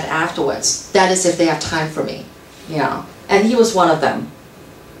even chat afterwards. That is if they have time for me, you know. And he was one of them.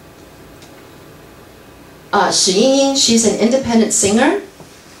 Shi Yingying, she's an independent singer,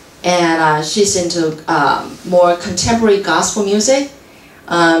 and she's into more contemporary gospel music.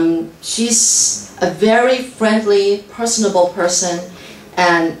 She's a very friendly, personable person,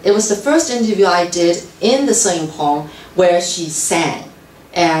 and it was the first interview I did in the singing pong where she sang.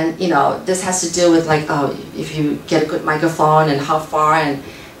 And you know, this has to do with like, oh, if you get a good microphone and how far, and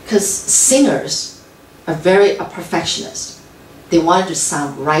because singers are very a perfectionist. They wanted to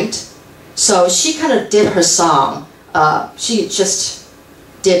sound right. So she kind of did her song. She just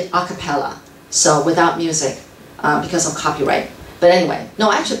did a cappella, so without music, because of copyright. But anyway,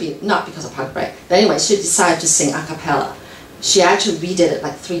 no, actually not because of copyright. But anyway, she decided to sing a cappella. She actually redid it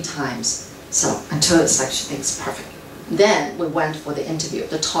like 3 times, so until it's like she thinks it's perfect. Then we went for the interview,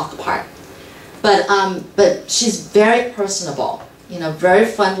 the talk part. But she's very personable, you know, very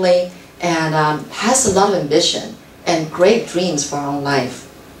friendly, and has a lot of ambition and great dreams for her own life.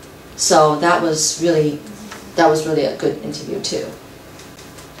 So that was really a good interview too.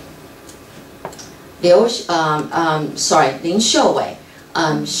 Lin Xiuwei,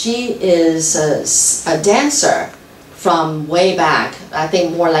 she is a dancer from way back. I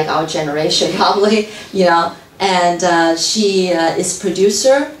think more like our generation probably, you know. And she is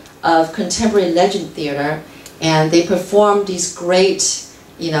producer of Contemporary Legend Theater, and they perform these great,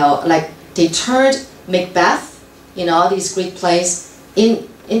 you know, like they turned Macbeth, you know, these Greek plays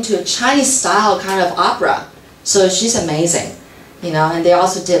into a Chinese style kind of opera. So she's amazing, you know, and they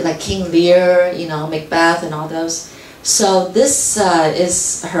also did like King Lear, you know, Macbeth and all those. So this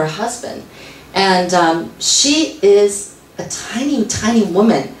is her husband, and she is a tiny, tiny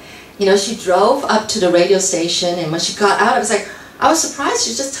woman. You know, she drove up to the radio station, and when she got out, I was surprised.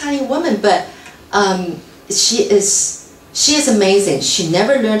 She's just a tiny woman, but she is amazing. She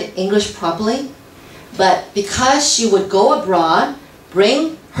never learned English properly, but because she would go abroad,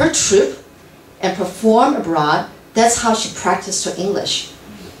 bring her troupe, and perform abroad, that's how she practiced her English,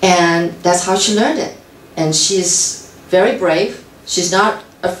 and that's how she learned it. And she's very brave. She's not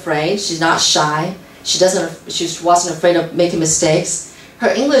afraid. She's not shy. She wasn't afraid of making mistakes. Her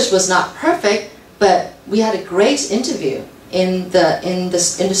English was not perfect, but we had a great interview in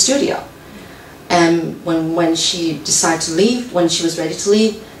the studio. And when she decided to leave, when she was ready to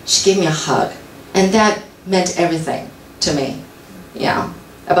leave, she gave me a hug, and that meant everything to me. Yeah,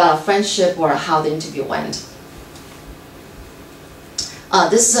 about our friendship or how the interview went.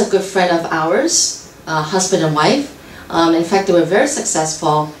 This is a good friend of ours, husband and wife. In fact, they were very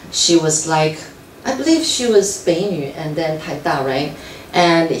successful. She was like, I believe she was Beinu and then Taida, right?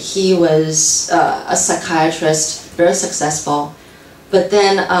 And he was a psychiatrist, very successful. But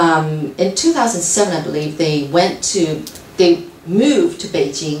then in 2007, I believe, they moved to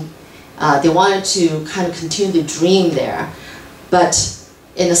Beijing. They wanted to kind of continue the dream there. But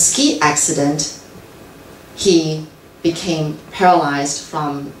in a ski accident, he became paralyzed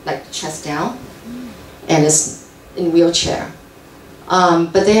from like chest down and is in wheelchair.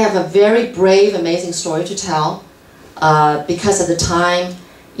 But they have a very brave, amazing story to tell because at the time,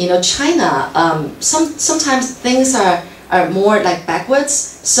 you know, China, sometimes things are more like backwards.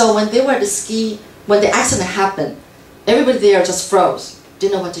 So when they were at the ski, when the accident happened, everybody there just froze,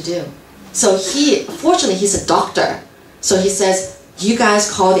 didn't know what to do. So fortunately, he's a doctor. So he says, you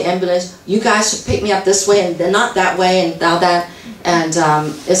guys call the ambulance, you guys should pick me up this way and then not that way and now that. And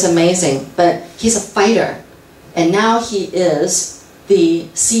it's amazing. But he's a fighter. And now he is the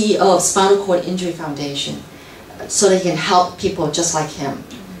CEO of Spinal Cord Injury Foundation so that he can help people just like him.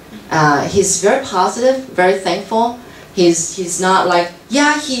 He's very positive, very thankful. He's not like,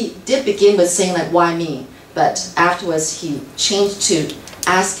 yeah, he did begin with saying like, why me? But afterwards he changed to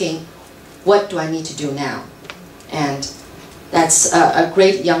asking, what do I need to do now? And that's a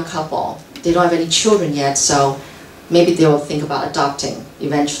great young couple. They don't have any children yet, so maybe they will think about adopting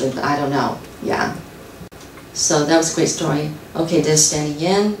eventually, but I don't know. Yeah. So that was a great story. Okay, there's Stanley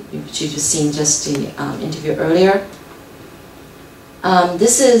Yen. You've just seen just the interview earlier.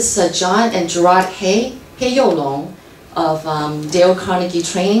 This is John and Gerard He Youlong of Dale Carnegie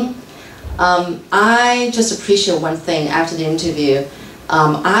Training. I just appreciate one thing after the interview.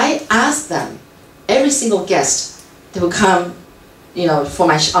 I asked them, every single guest that would come, you know,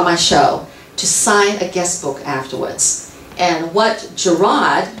 on my show, to sign a guest book afterwards. And what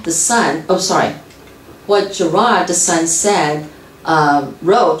Gerard, the son, said,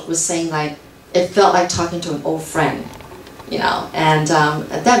 wrote was saying like, it felt like talking to an old friend, you know, and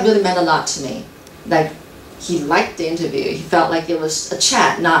that really meant a lot to me. Like, he liked the interview. He felt like it was a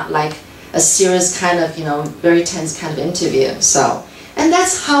chat, not like a serious kind of, you know, very tense kind of interview. So, and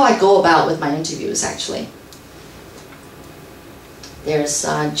that's how I go about with my interviews, actually. There's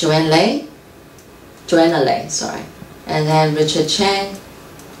Joanna Lei, sorry. And then Richard Chang.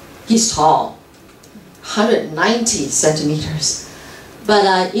 He's tall, 190 centimeters.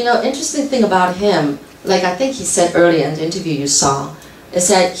 But, you know, interesting thing about him, like I think he said earlier in the interview you saw, is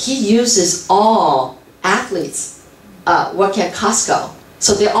that he uses all athletes working at Costco.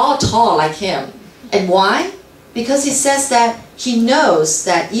 So they're all tall like him. And why? Because he says that he knows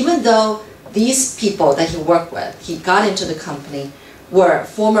that even though these people that he worked with, he got into the company, were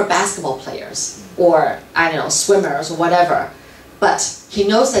former basketball players or, I don't know, swimmers or whatever, but he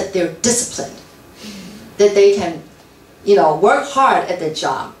knows that they're disciplined, that they can, you know, work hard at their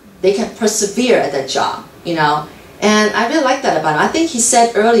job, they can persevere at their job, you know. And I really like that about him. I think he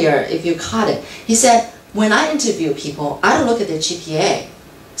said earlier, if you caught it, he said, when I interview people, I don't look at their GPA.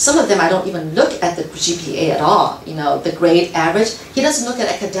 Some of them I don't even look at the GPA at all, you know, the grade average. He doesn't look at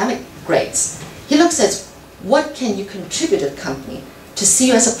academic grades. He looks at what can you contribute to the company, to see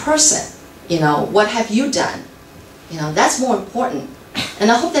you as a person, you know, what have you done? You know, that's more important. And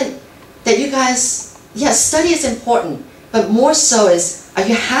I hope that you guys, yes, study is important, but more so is, are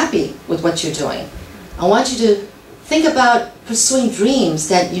you happy with what you're doing? I want you to think about pursuing dreams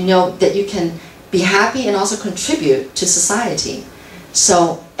that you know that you can be happy and also contribute to society.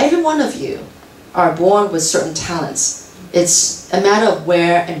 So every one of you are born with certain talents. It's a matter of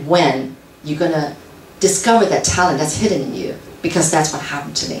where and when you're going to discover that talent that's hidden in you, because that's what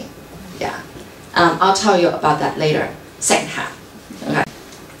happened to me. Yeah. I'll tell you about that later, second half. Okay.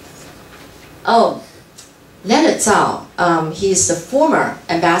 Oh, Leonard Zhao, he's the former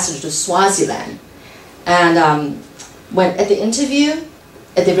ambassador to Swaziland. And when at the interview,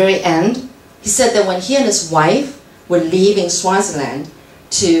 at the very end, he said that when he and his wife were leaving Swaziland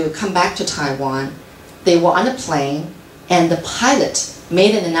to come back to Taiwan, they were on a plane, and the pilot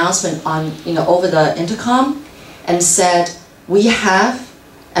made an announcement on, you know, over the intercom, and said, "We have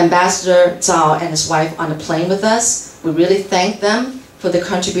Ambassador Zhao and his wife on a plane with us. We really thank them for the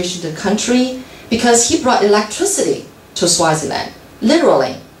contribution to the country," because he brought electricity to Swaziland,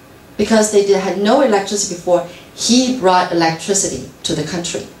 literally, because they had no electricity before. He brought electricity to the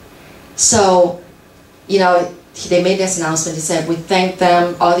country. So they made this announcement. He said, we thank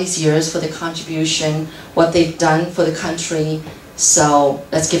them all these years for the contribution, what they've done for the country, so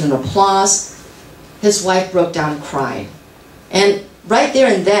let's give them applause. His wife broke down and cried. And right there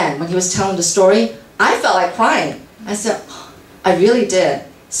and then, when he was telling the story, I felt like crying. I said, oh, I really did.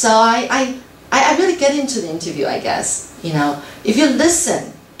 So I really get into the interview, I guess. If you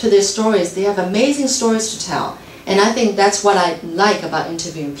listen to their stories, they have amazing stories to tell. And I think that's what I like about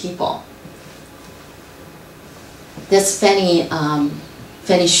interviewing people. That's Fanny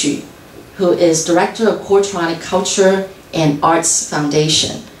Xu, who is Director of Quatronic Culture and Arts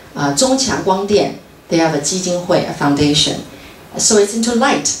Foundation. 中强光电, they have a 基金会, a foundation. So it's into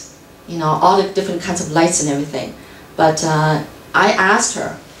light, all the different kinds of lights and everything. But I asked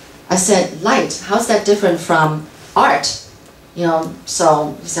her, I said, light, how's that different from art?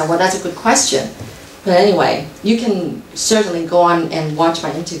 So he said, well, that's a good question. But anyway, you can certainly go on and watch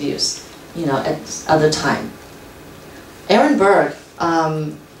my interviews, at other time. Aaron Berg,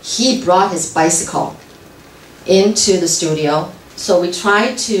 he brought his bicycle into the studio. So we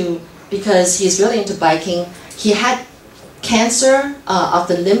tried to, because he's really into biking, he had cancer of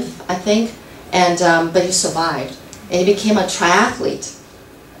the lymph, I think, and but he survived. And he became a triathlete,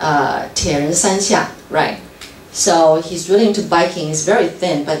 铁人三项, right? So he's really into biking. He's very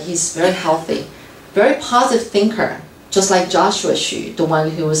thin, but he's very healthy. Very positive thinker, just like Joshua Xu, the one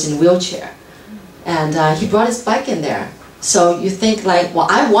who was in a wheelchair. And he brought his bike in there. So you think like, well,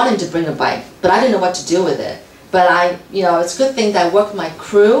 I wanted to bring a bike, but I didn't know what to do with it. But it's a good thing that I worked with my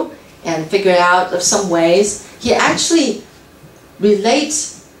crew and figured out some ways. He actually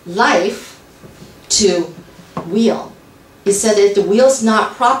relates life to wheel. He said if the wheel's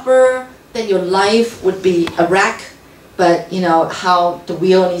not proper, then your life would be a wreck. But how the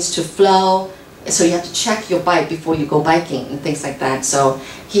wheel needs to flow. So you have to check your bike before you go biking and things like that. So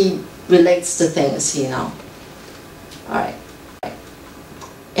he relates to things, All right.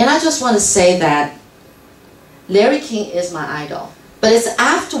 And I just want to say that Larry King is my idol. But it's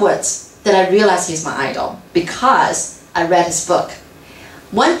afterwards that I realized he's my idol because I read his book.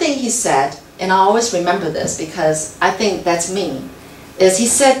 One thing he said, and I always remember this because I think that's me, is he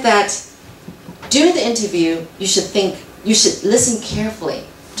said that during the interview, you should listen carefully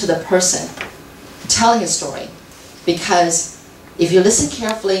to the person telling his story, because if you listen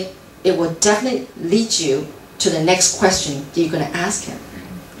carefully, it will definitely lead you to the next question that you're going to ask him.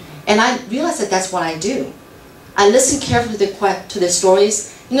 And I realized that that's what I do. I listen carefully to their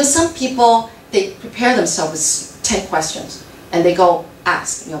stories. Some people, they prepare themselves with 10 questions, and they go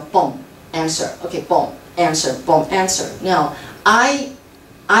ask, boom, answer, okay, boom, answer, boom, answer. No, I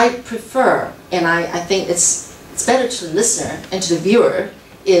prefer, and I think it's better to the listener and to the viewer,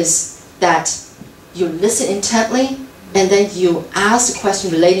 is that you listen intently and then you ask the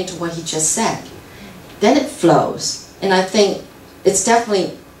question relating to what he just said. Then it flows. And I think it's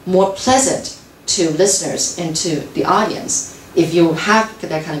definitely more pleasant to listeners and to the audience if you have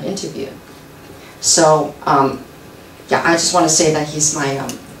that kind of interview. So, yeah, I just want to say that he's my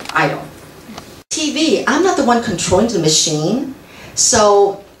idol. TV, I'm not the one controlling the machine.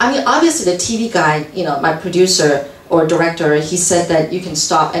 So, obviously the TV guy, my producer or director, he said that you can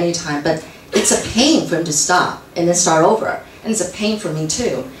stop anytime, but it's a pain for him to stop and then start over. And it's a pain for me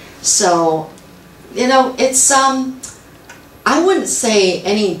too. So, it's, I wouldn't say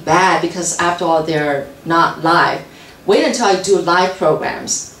any bad because after all, they're not live. Wait until I do live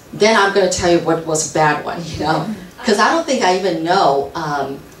programs. Then I'm going to tell you what was a bad one, Because I don't think I even know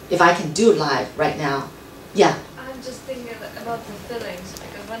if I can do live right now. Yeah? I'm just thinking about the feelings,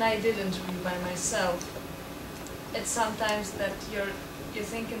 because when I did interview by myself, it's sometimes that you're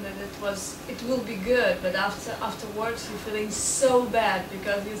thinking that it will be good, but afterwards you're feeling so bad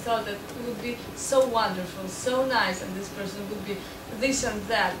because you thought that it would be so wonderful, so nice, and this person would be this and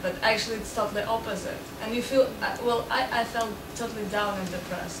that, but actually it's totally opposite. And you feel, well, I felt totally down and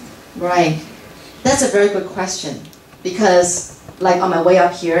depressed. Right. That's a very good question, because like on my way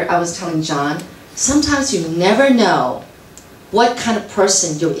up here, I was telling John, sometimes you never know what kind of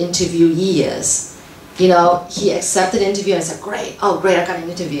person your interviewee is. He accepted the interview and said, great, oh great, I got an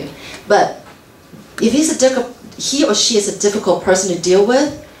interview. But if he or she is a difficult person to deal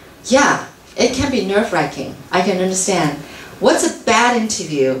with, yeah, it can be nerve-wracking. I can understand. What's a bad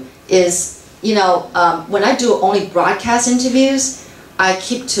interview is, when I do only broadcast interviews, I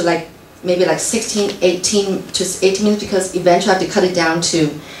keep to maybe 18 minutes because eventually I have to cut it down to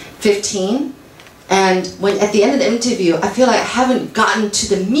 15. And when at the end of the interview, I feel like I haven't gotten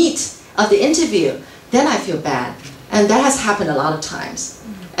to the meat of the interview, then I feel bad. And that has happened a lot of times.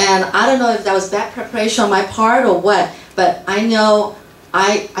 And I don't know if that was bad preparation on my part or what, but I know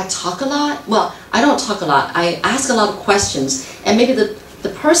I talk a lot. Well, I don't talk a lot. I ask a lot of questions, and maybe the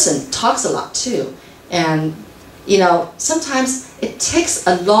person talks a lot too. And you know, sometimes it takes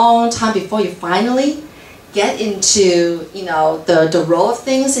a long time before you finally get into, you know, the role of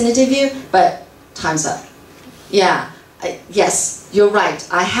things in the interview, but time's up. Yeah, yes, you're right.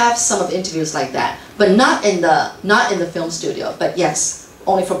 I have some of interviews like that, but not in the film studio. But yes,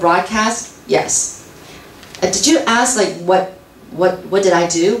 only for broadcast. Yes. Did you ask like what did I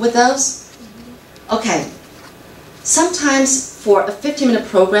do with those? Okay. Sometimes for a 15-minute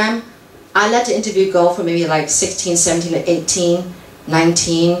program, I let the interview go for maybe like 16, 17, to 18,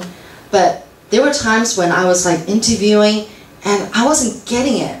 19. But there were times when I was like interviewing and I wasn't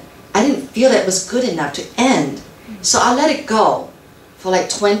getting it. I didn't feel that it was good enough to end. So I let it go for like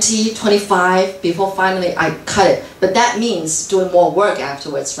 20, 25 before finally I cut it. But that means doing more work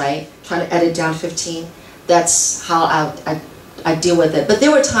afterwards, right? Trying to edit down 15. That's how I deal with it. But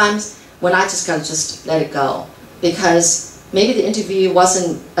there were times when I just gotta just let it go, because maybe the interview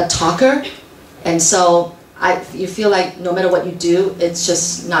wasn't a talker, and so you feel like no matter what you do, it's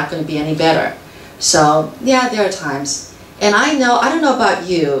just not going to be any better. So yeah, there are times. And I don't know about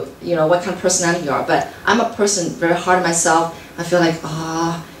you, you know, what kind of personality you are, but I'm a person very hard on myself. I feel like,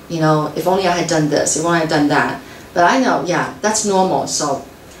 you know, if only I had done this, if only I had done that. But I know, yeah, that's normal, so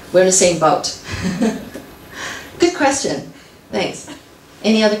we're in the same boat. Good question. Thanks.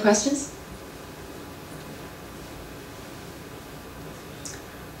 Any other questions?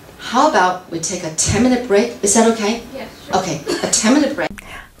 How about we take a 10-minute break? Is that okay? Yes, sure. Okay, a 10-minute break.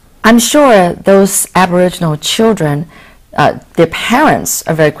 I'm sure those Aboriginal children, their parents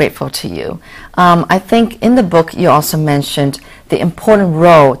are very grateful to you. I think in the book you also mentioned the important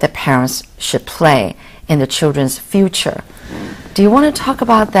role that parents should play in the children's future. Do you want to talk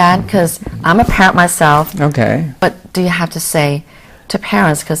about that? Because I'm a parent myself. Okay. But do you have to say to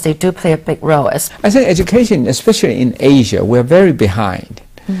parents, because they do play a big role? I think education, especially in Asia, we're very behind.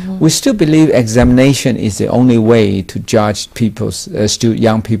 We still believe examination is the only way to judge people's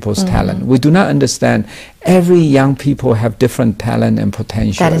young people's talent. We do not understand every young people have different talent and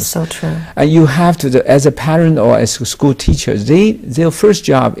potential. That is so true. And you have to, as a parent or as a school teacher, their first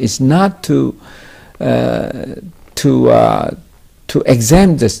job is not to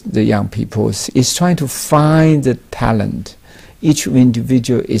examine the young people. It's trying to find the talent. Each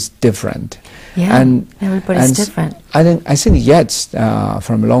individual is different. Yeah, and everybody's different. I think Yates,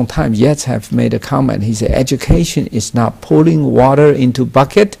 from a long time, Yates have made a comment. He said, education is not pouring water into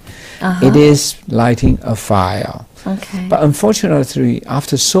bucket, it is lighting a fire. Okay. But unfortunately,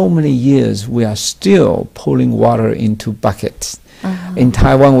 after so many years, we are still pouring water into buckets. In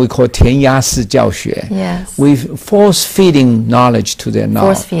Taiwan, we call 填鸭式教学. Yes. We're force-feeding knowledge to their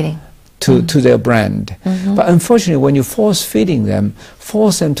knowledge. Force-feeding. To their brand. But unfortunately, when you force-feeding them,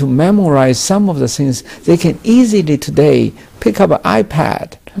 force them to memorize some of the things, they can easily today pick up an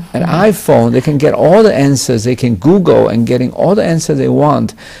iPad, an iPhone, they can get all the answers, they can Google and getting all the answers they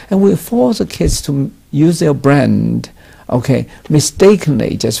want. And we force the kids to use their brand, okay,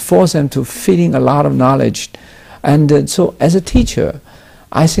 mistakenly, just force them to feeding a lot of knowledge. And so as a teacher,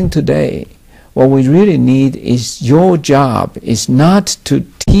 I think today, what we really need is your job is not to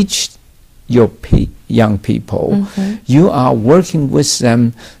teach your young people. You are working with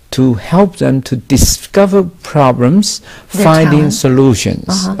them to help them to discover problems, finding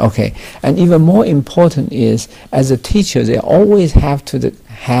solutions. Okay, and even more important is, as a teacher, they always have to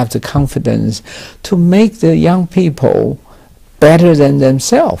have the confidence to make the young people better than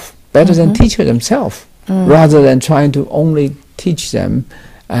themselves, better than teacher themselves, rather than trying to only teach them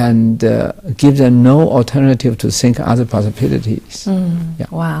and give them no alternative to think other possibilities. Yeah.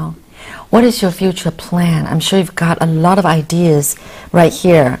 Wow. What is your future plan? I'm sure you've got a lot of ideas right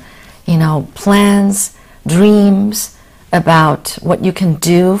here. You know, plans, dreams about what you can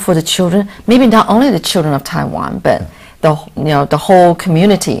do for the children. Maybe not only the children of Taiwan, but the whole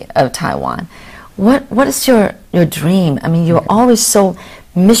community of Taiwan. What is your dream? I mean, you're always so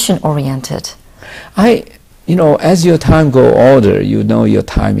mission oriented. You know, as your time go older, you know your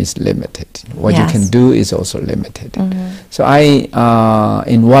time is limited. What you can do is also limited. So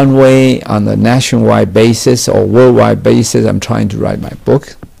in one way, on a nationwide basis or worldwide basis, I'm trying to write my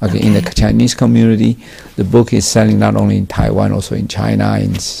book. In the Chinese community, the book is selling not only in Taiwan, also in China,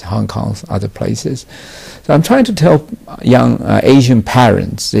 in Hong Kong, other places. So I'm trying to tell young Asian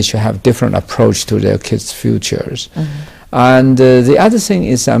parents they should have different approach to their kids' futures. And the other thing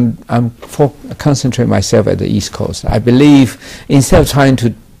is I'm concentrating myself at the East Coast. I believe instead of trying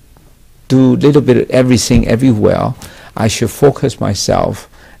to do a little bit of everything everywhere, I should focus myself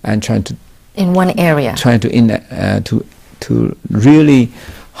and trying to in one area. Trying to to really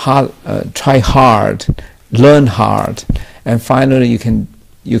try hard, learn hard, and finally you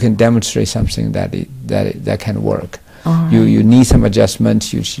can demonstrate something that can work. Right. You need some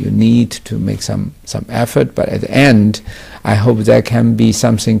adjustment. You need to make some effort, but at the end, I hope that can be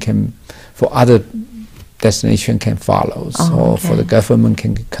something for other destination can follow, or for the government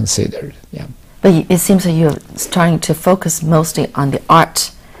can consider. Yeah. But it seems that you're starting to focus mostly on the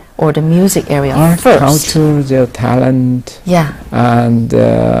art or the music area Art, first. culture, their talent. Yeah. And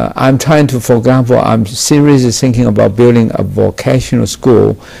I'm trying to, for example, I'm seriously thinking about building a vocational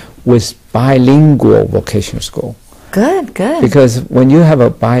school with bilingual vocational school. Good, good. Because when you have a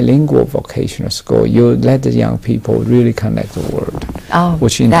bilingual vocational school, you let the young people really connect the world. Oh,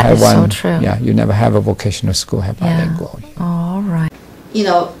 which in that Taiwan, is so true. yeah, you never have a vocational school have bilingual. All right. You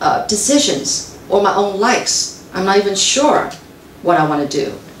know, decisions or my own likes. I'm not even sure what I want to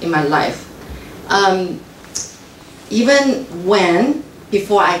do in my life. Even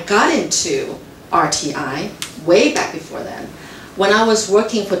before I got into RTI, way back before then, when I was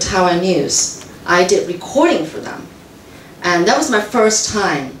working for Taiwan News, I did recording for them. And that was my first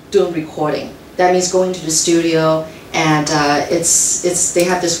time doing recording. That means going to the studio, and they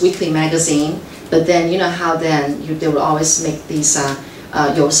have this weekly magazine. But then you know how then they would always make these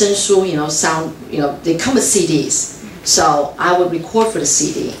有声书, sound, they come with CDs. So I would record for the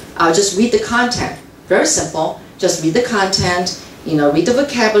CD. I would just read the content. Very simple. Just read the content, read the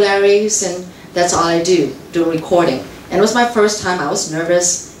vocabularies, and that's all I do recording. And it was my first time. I was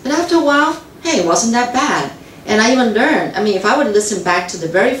nervous, but after a while, hey, it wasn't that bad. And I even learned, if I would listen back to the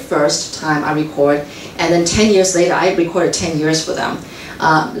very first time I record, and then 10 years later, I recorded 10 years for them.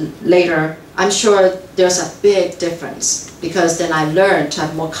 Later, I'm sure there's a big difference, because then I learned to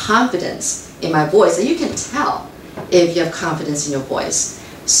have more confidence in my voice. And you can tell if you have confidence in your voice.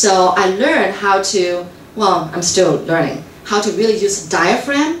 So I learned how to, I'm still learning, how to really use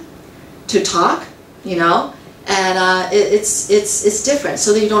diaphragm to talk, and it's different,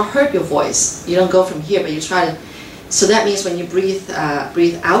 so that you don't hurt your voice. You don't go from here, but you try to. So that means when you breathe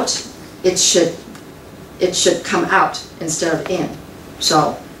out, it should come out instead of in.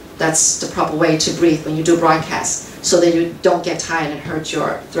 So that's the proper way to breathe when you do broadcasts, so that you don't get tired and hurt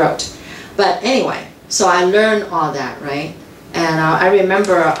your throat. But anyway, so I learned all that, right? And I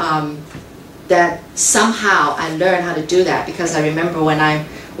remember that somehow I learned how to do that, because I remember when I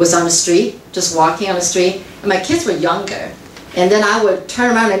was on the street, just walking on the street, and my kids were younger, and then I would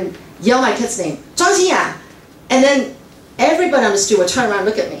turn around and yell my kid's name, Zhang Xia, and then everybody on the street would turn around and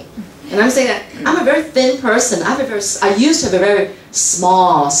look at me. And I'm saying that I'm a very thin person. I used to have a very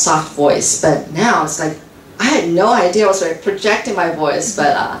small, soft voice, but now it's like I had no idea I was like projecting my voice.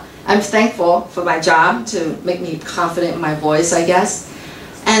 But I'm thankful for my job to make me confident in my voice, I guess.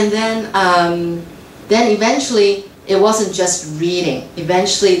 And then eventually it wasn't just reading.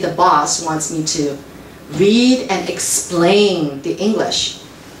 Eventually the boss wants me to read and explain the English.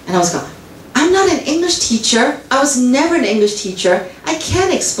 And I was going, I'm not an English teacher. I was never an English teacher. I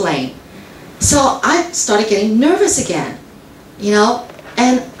can't explain. So I started getting nervous again,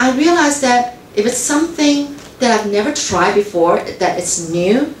 and I realized that if it's something that I've never tried before, that it's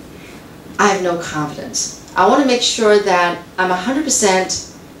new, I have no confidence. I want to make sure that I'm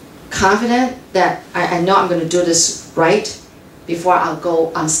 100% confident that I know I'm going to do this right before I'll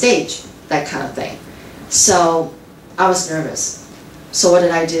go on stage, that kind of thing. So I was nervous. So what did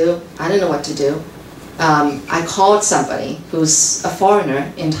I do? I didn't know what to do. I called somebody who's a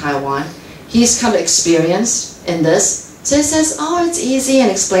foreigner in Taiwan. He's kind of experienced in this. So he says, oh, it's easy, and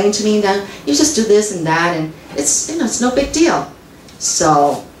explained to me that you just do this and that, and it's no big deal.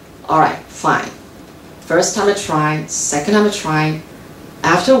 So, all right, fine. First time I tried, second time I tried.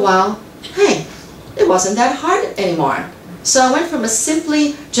 After a while, hey, it wasn't that hard anymore. So I went from a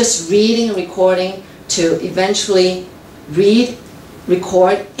simply just reading and recording to eventually read,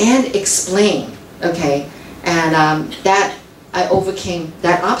 record, and explain, okay? And that I overcame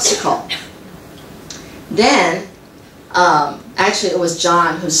that obstacle. Then, actually it was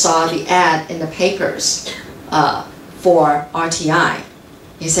John who saw the ad in the papers for RTI.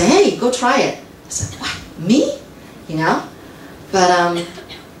 He said, hey, go try it. I said, what, me? But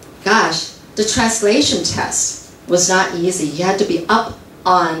gosh, the translation test was not easy. You had to be up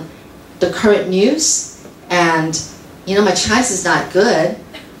on the current news, and my Chinese is not good.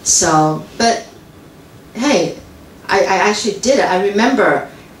 So, but hey, I actually did it. I remember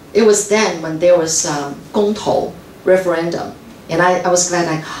it was then when there was 公投 referendum, and I was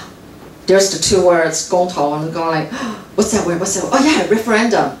glad there's the two words 公投, and I'm going like, what's that word? What's that word? Oh yeah,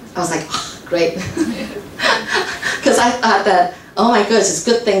 referendum. I was like, oh, great, because I thought that, oh my goodness, it's a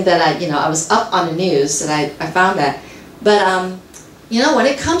good thing that I was up on the news, that I found that. But you know, when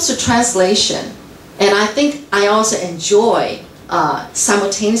it comes to translation, and I think I also enjoy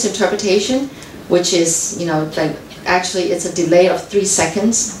simultaneous interpretation, which is, you know, like actually it's a delay of 3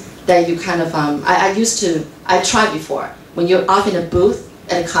 seconds that you kind of, I tried before, when you're off in a booth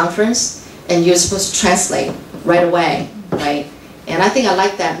at a conference and you're supposed to translate right away, right? And I think I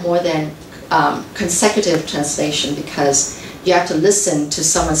like that more than consecutive translation, because you have to listen to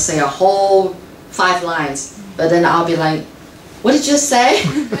someone say a whole 5 lines, but then I'll be like, what did you just say?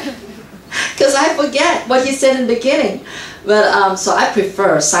 Because I forget what he said in the beginning. But so I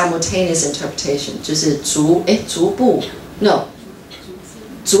prefer simultaneous interpretation, 就是逐步 no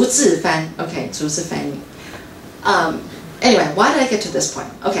逐字翻 okay 逐字翻译. Anyway, why did I get to this point?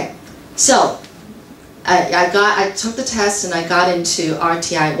 Okay, so I took the test and I got into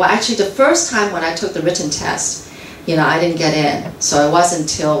RTI. Well, actually, the first time when I took the written test, you know, I didn't get in. So it wasn't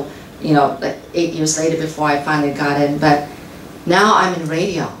until, you know, like 8 years later before I finally got in. But now I'm in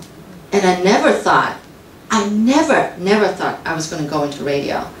radio, and I never thought I was going to go into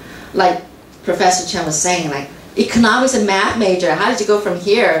radio. Like Professor Chen was saying, like economics and math major, how did you go from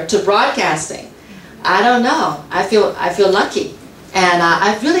here to broadcasting? I don't know. I feel lucky, and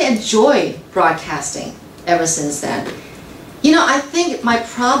I've really enjoyed broadcasting ever since then. You know, I think my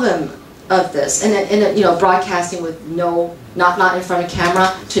problem of this, and you know, broadcasting with not in front of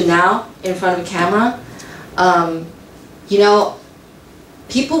camera to now in front of a camera, you know,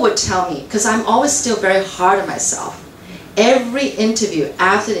 people would tell me, because I'm always still very hard on myself. Every interview,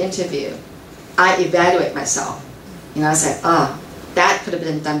 after the interview, I evaluate myself. You know, I say, oh, that could have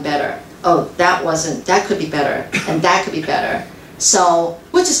been done better. Oh, that could be better, and that could be better. So,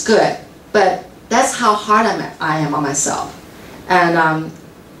 which is good, but that's how hard I am on myself. And,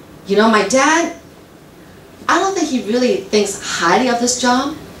 you know, my dad, I don't think he really thinks highly of this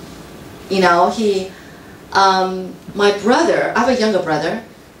job. You know, my brother, I have a younger brother,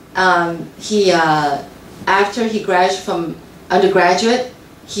 after he graduated from undergraduate,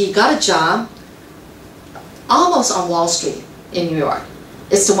 he got a job almost on Wall Street in New York.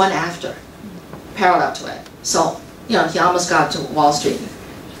 It's the one after, parallel to it. So, you know, he almost got to Wall Street.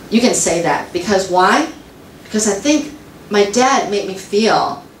 You can say that, because why? Because I think my dad made me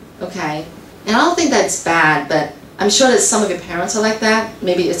feel, okay, and I don't think that's bad, but I'm sure that some of your parents are like that.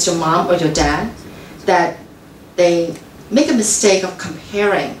 Maybe it's your mom or your dad, that they make a mistake of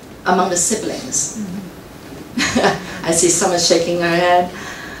comparing among the siblings. Mm-hmm. I see someone shaking their head,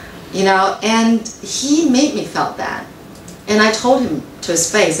 you know, and he made me feel that. And I told him to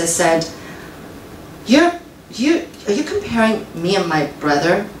his face, I said, are you comparing me and my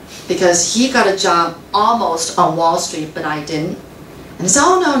brother? Because he got a job almost on Wall Street, but I didn't. And he said,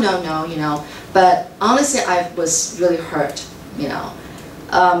 oh, no, you know. But honestly, I was really hurt, you know.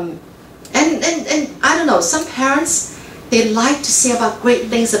 And I don't know, some parents, they like to say about great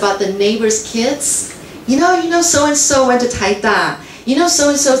things about the neighbor's kids. You know, so-and-so went to Taida. You know,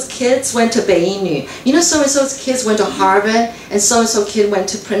 so-and-so's kids went to Beinu. You know, so-and-so's kids went to Harvard, and so-and-so kid went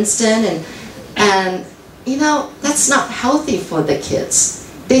to Princeton. And you know, that's not healthy for the kids.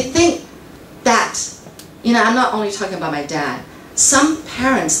 They think that, you know, I'm not only talking about my dad. Some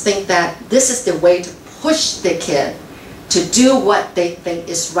parents think that this is the way to push the kid to do what they think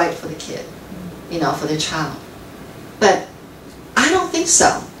is right for the kid, you know, for their child. But I don't think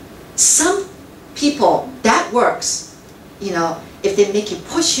so. Some people, that works. You know, if they make you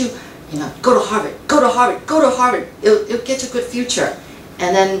push you, you know, go to Harvard, go to Harvard, go to Harvard, it'll get you a good future.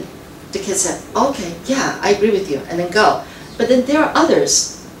 And then the kid said, okay, yeah, I agree with you, and then go. But then there are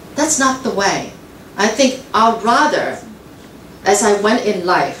others. That's not the way. I think I'd rather, as I went in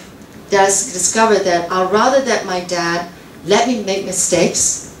life, that I discovered that I'd rather that my dad let me make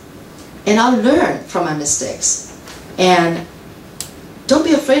mistakes, and I'll learn from my mistakes. And don't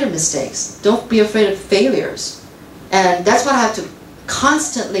be afraid of mistakes. Don't be afraid of failures. And that's what I have to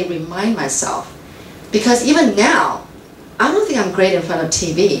constantly remind myself. Because even now, I don't think I'm great in front of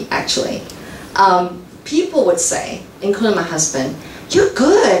TV, actually. People would say, including my husband, you're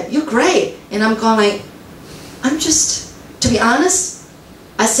good, you're great. And I'm going like, I'm just, to be honest,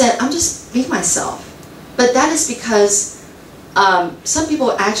 I said, I'm just being myself. But that is because some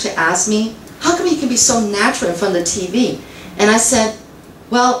people actually ask me, how come you can be so natural in front of the TV? And I said,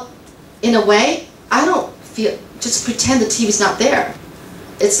 well, in a way, I don't feel, just pretend the TV's not there.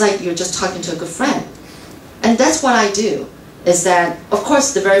 It's like you're just talking to a good friend. And that's what I do, is that, of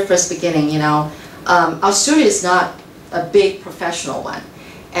course, the very first beginning, you know, our studio is not a big professional one.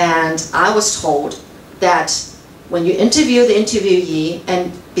 And I was told that when you interview the interviewee,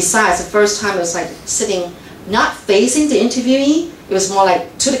 and besides, the first time it was like sitting, not facing the interviewee, it was more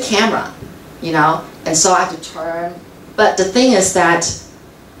like to the camera, you know, and so I had to turn. But the thing is that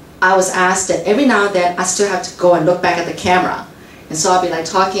I was asked that every now and then I still have to go and look back at the camera. And so I'll be like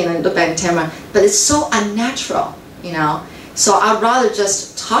talking and look back at the camera. But it's so unnatural, you know. So I'd rather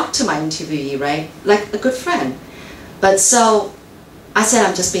just talk to my interviewee, right? Like a good friend. But so I said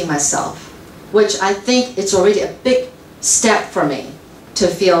I'm just being myself, which I think it's already a big step for me to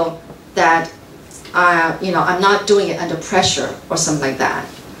feel that you know, I'm not doing it under pressure or something like that.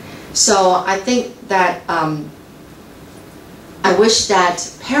 So I think that I wish that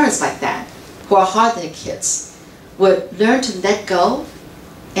parents like that, who are hard on their kids, would learn to let go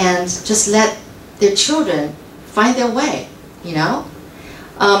and just let their children find their way, you know?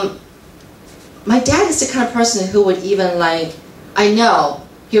 My dad is the kind of person who would even like, I know,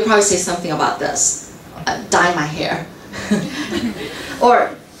 he'll probably say something about this, dye my hair,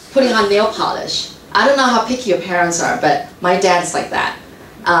 or putting on nail polish. I don't know how picky your parents are, but my dad is like that.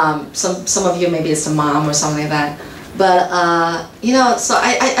 Some of you, maybe it's a mom or something like that. But, you know, so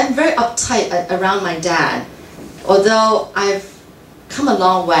I'm very uptight around my dad. Although I've come a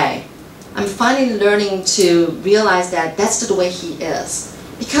long way, I'm finally learning to realize that that's the way he is.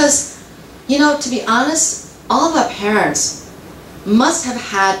 Because, you know, to be honest, all of our parents must have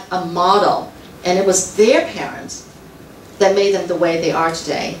had a model, and it was their parents that made them the way they are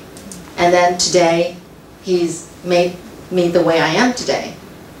today. And then today, he's made me the way I am today.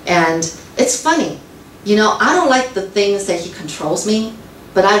 And it's funny, you know, I don't like the things that he controls me,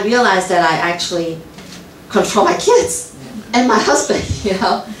 but I realize that I actually control my kids and my husband, you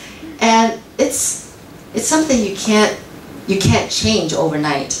know. And it's something you can't change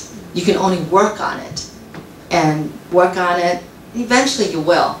overnight. You can only work on it, and work on it. Eventually, you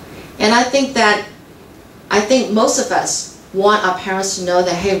will. And I think most of us want our parents to know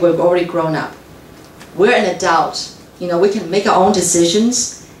that, hey, we're already grown up. We're an adult. You know, we can make our own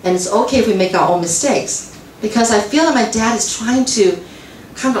decisions, and it's okay if we make our own mistakes. Because I feel like my dad is trying to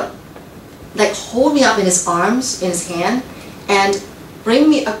kind of like hold me up in his arms, in his hand, and bring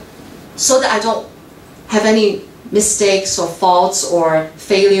me up so that I don't have any mistakes or faults or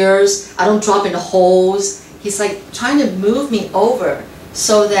failures. I don't drop into holes. He's like trying to move me over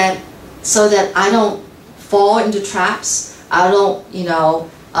so that I don't fall into traps. I don't, you know,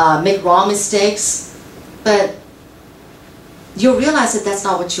 make wrong mistakes. But you'll realize that that's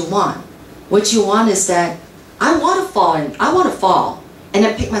not what you want. What you want is that I want to fall and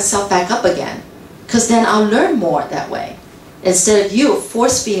then pick myself back up again, because then I'll learn more that way. Instead of you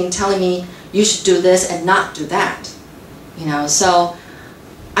force-feeding, telling me you should do this and not do that. You know, so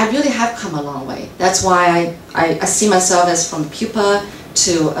I really have come a long way. That's why I see myself as from pupa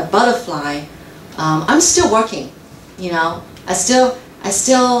to a butterfly. I'm still working, you know. I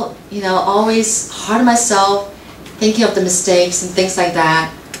still, you know, always hard on myself, thinking of the mistakes and things like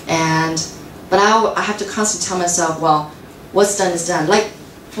that. But I have to constantly tell myself, well, what's done is done. Like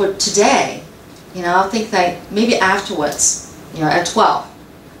for today, you know, I'll think like maybe afterwards, you know, at 12,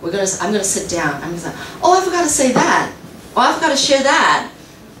 I'm gonna sit down. I'm gonna say, oh, I forgot to say that. Oh, I forgot to share that.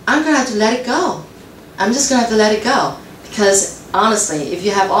 I'm gonna have to let it go. I'm just gonna have to let it go, because honestly, if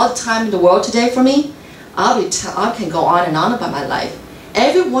you have all the time in the world today for me, I can go on and on about my life.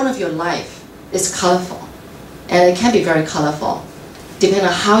 Every one of your life is colorful, and it can be very colorful, depending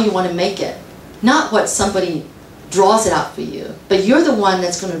on how you want to make it. Not what somebody draws it out for you, but you're the one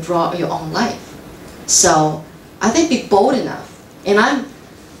that's going to draw your own life. So I think be bold enough. And I'm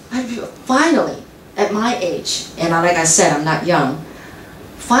finally at my age, and like I said, I'm not young.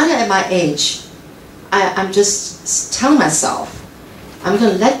 Finally at my age, I'm just telling myself, I'm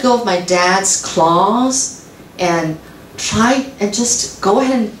going to let go of my dad's claws and try and just go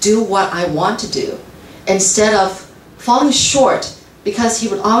ahead and do what I want to do, instead of falling short, because he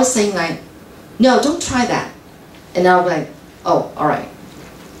would always say like, no, don't try that. And I'll be like, oh, all right.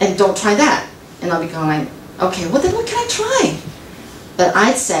 And don't try that. And I'll be going like, okay, well then what can I try? But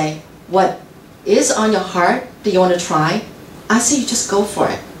I'd say, what is on your heart that you want to try, I say you just go for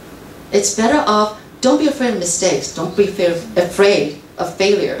it. It's better off, don't be afraid of mistakes. Don't be afraid of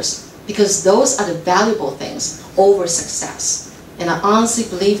failures, because those are the valuable things over success. And I honestly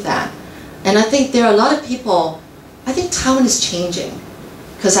believe that. And I think there are a lot of people, I think Taiwan is changing,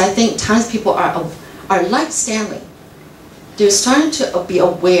 because I think Taiwanese people are like Stanley. They're starting to be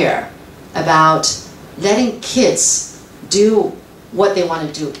aware about letting kids do what they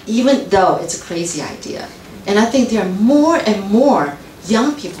want to do, even though it's a crazy idea. And I think there are more and more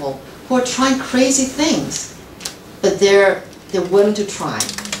young people who are trying crazy things, but they're willing to try.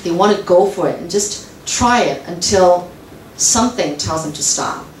 They want to go for it and just try it until something tells them to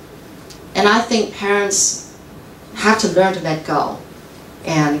stop. And I think parents have to learn to let go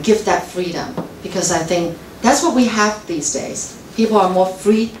and give that freedom, because I think that's what we have these days. People are more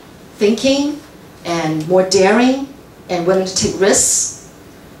free thinking and more daring and willing to take risks.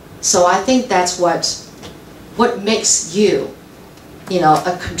 So I think that's what makes you,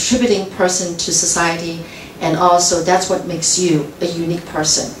 a contributing person to society, and also that's what makes you a unique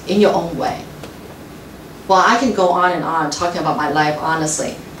person in your own way. Well, I can go on and on talking about my life,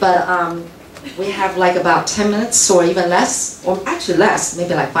 honestly, but we have like about 10 minutes or even less, or actually less,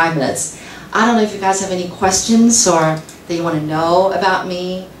 maybe like 5 minutes. I don't know if you guys have any questions or that you want to know about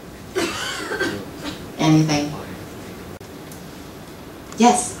me. Anything?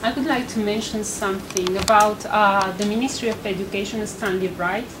 Yes? I would like to mention something about the Ministry of Education, Stanley,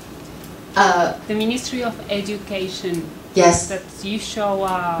 right? The Ministry of Education. Yes. That you show.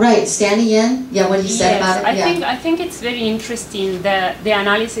 Right, Stanley Yin. Yeah, what he said about it. I think it's very interesting the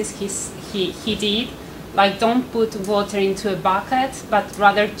analysis he did. Like, don't put water into a bucket, but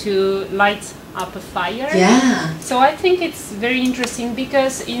rather to light up a fire. Yeah. So I think it's very interesting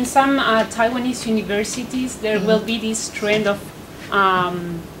because in some Taiwanese universities there will be this trend of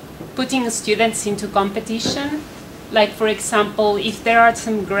putting students into competition. Like, for example, if there are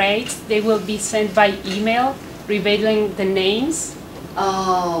some grades, they will be sent by email revealing the names.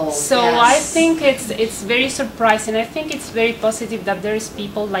 Oh, so yes. I think it's very surprising. I think it's very positive that there's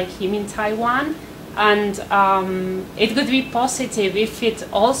people like him in Taiwan, and it could be positive if it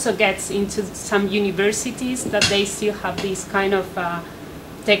also gets into some universities that they still have these kind of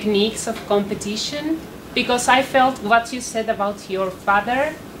techniques of competition. Because I felt what you said about your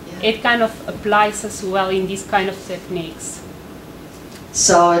father, it kind of applies as well in these kind of techniques.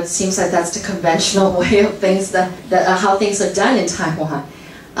 So it seems like that's the conventional way of things, how things are done in Taiwan.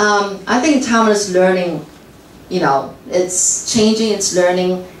 I think Taiwan is learning, it's changing, it's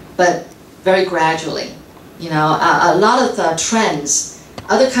learning, but very gradually. A lot of the trends,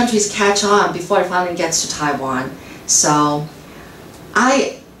 other countries catch on before it finally gets to Taiwan. So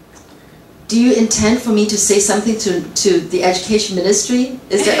do you intend for me to say something to the Education Ministry?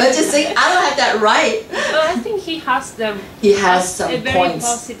 Is that what you're saying? I don't have that right. Well, I think he has some a very points.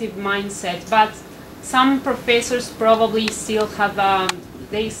 Positive mindset, but some professors probably still have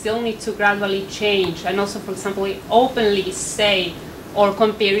they still need to gradually change, and also, for example, openly say or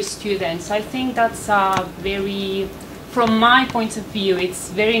compare students. I think that's very, from my point of view,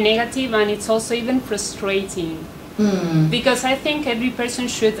 it's very negative, and it's also even frustrating. Because I think every person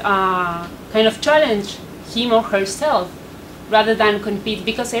should kind of challenge him or herself rather than compete,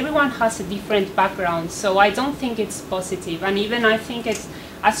 because everyone has a different background. So I don't think it's positive. And even I think it's,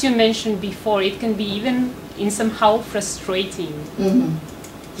 as you mentioned before, it can be even in somehow frustrating.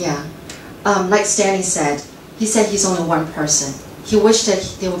 Yeah. Like Stanley said, he said he's only one person. He wished that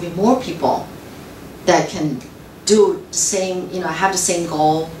there would be more people that can do the same, have the same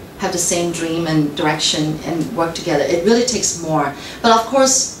goal, have the same dream and direction and work together. It really takes more. But of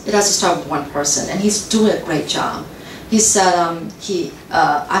course, it has to start with one person, and he's doing a great job. He said,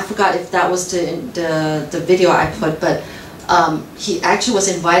 I forgot if that was the video I put, but he actually was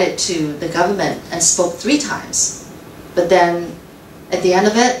invited to the government and spoke 3 times. But then at the end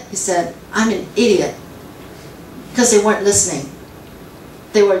of it, he said, I'm an idiot, because they weren't listening.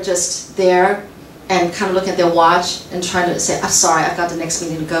 They were just there and kind of look at their watch and trying to say, I'm sorry, I've got the next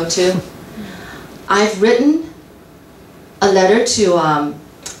meeting to go to. I've written a letter to,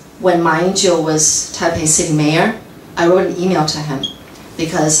 when Ma Ying-jeou was Taipei City Mayor, I wrote an email to him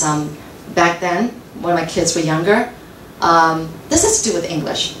because back then, when my kids were younger, this has to do with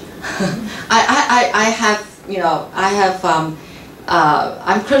English.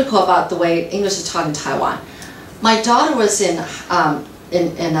 I'm critical about the way English is taught in Taiwan. My daughter was in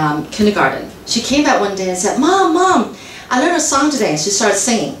kindergarten. She came back one day and said, Mom, I learned a song today. And she started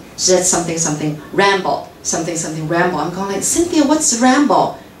singing. She said something, ramble, something, ramble. I'm going like, Cynthia, what's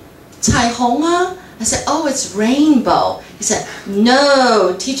ramble? 彩虹啊? I said, oh, it's rainbow. He said,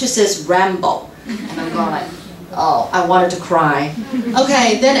 no, teacher says ramble. And I'm going like, oh, I wanted to cry.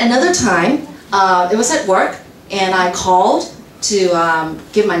 Okay, then another time, it was at work, and I called to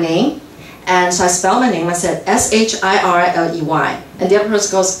give my name. And so I spelled my name. I said, S-H-I-R-L-E-Y. And the other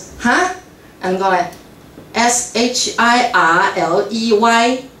person goes, huh? And I'm going like, S-H-I-R-L-E-Y.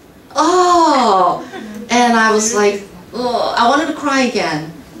 Oh! And I was like, oh, I wanted to cry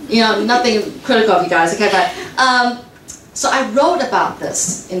again. Nothing critical of you guys, okay? But so I wrote about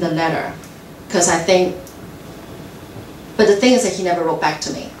this in the letter, because I think, but the thing is that he never wrote back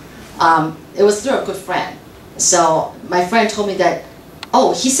to me. It was through a good friend. So my friend told me that,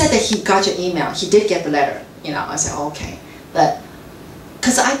 oh, he said that he got your email. He did get the letter. I said, oh, okay. But,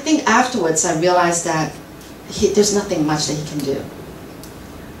 because I think afterwards I realized that there's nothing much that he can do.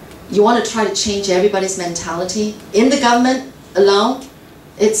 you want to try to change everybody's mentality in the government alone,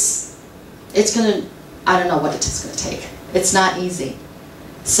 it's gonna, I don't know what it's gonna take. It's not easy.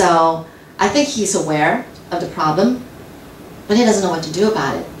 So I think he's aware of the problem, but he doesn't know what to do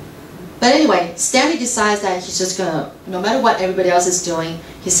about it. But anyway, Stanley decides that he's just gonna, no matter what everybody else is doing,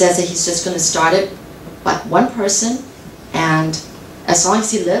 he says that he's just gonna start it by one person, and as long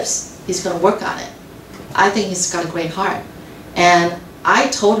as he lives, he's gonna work on it. I think he's got a great heart. And I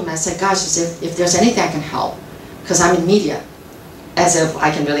told him, I said, gosh, if there's anything I can help, because I'm in media, as if I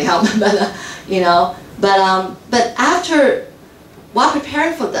can really help, but you know. But after, while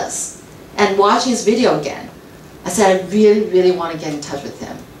preparing for this and watching his video again, I said I really, really want to get in touch with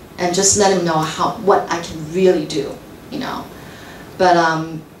him and just let him know what I can really do, you know.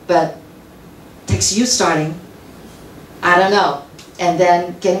 But takes you starting, I don't know, and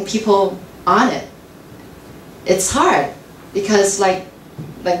then getting people on it. It's hard because like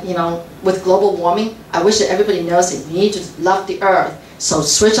you know, with global warming, I wish that everybody knows that you need to love the earth. So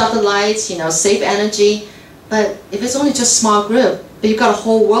switch off the lights, you know, save energy. But if it's only just a small group, but you've got a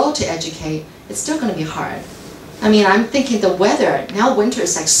whole world to educate, it's still going to be hard. I mean, I'm thinking the weather, now winter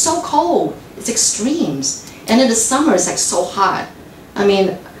is like so cold, it's extremes. And in the summer, it's like so hot. I mean,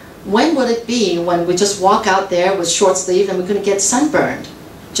 when would it be when we just walk out there with short sleeve and we're going to get sunburned?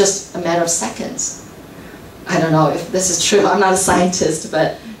 Just a matter of seconds. I don't know if this is true. I'm not a scientist,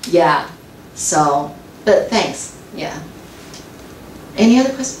 but yeah. So, but thanks. Yeah. Any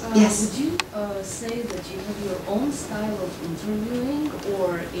other questions? Yes. Would you say that you have your own style of interviewing,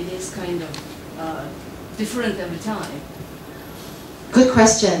 or it is kind of different every time? Good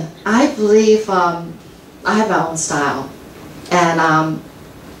question. I believe I have my own style, and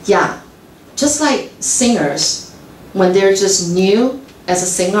yeah, just like singers, when they're just new as a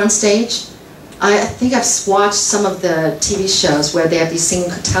singer on stage. I think I've watched some of the TV shows where they have these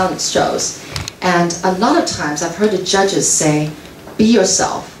singing talent shows, and a lot of times I've heard the judges say, be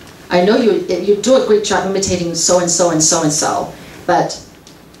yourself. I know you do a great job imitating so and so and so and so, but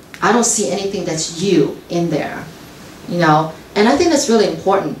I don't see anything that's you in there, you know. And I think that's really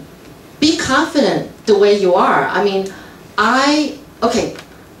important. Be confident the way you are. I mean, I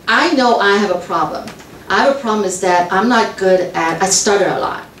know I have a problem. I have a problem is that I'm not good at, I stutter a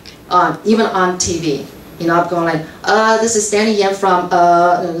lot. Even on TV, you know, I'm going like, this is Stanley Yan from,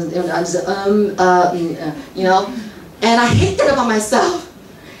 you know, and I hate that about myself,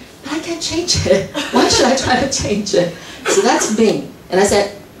 but I can't change it. Why should I try to change it? So that's me. And I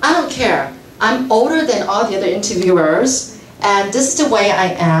said, I don't care. I'm older than all the other interviewers, and this is the way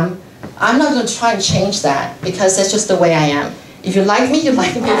I am. I'm not going to try and change that, because that's just the way I am. If you like me, you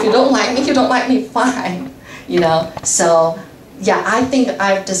like me. If you don't like me, you don't like me, fine. You know, so. Yeah, I think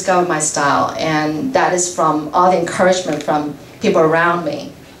I've discovered my style, and that is from all the encouragement from people around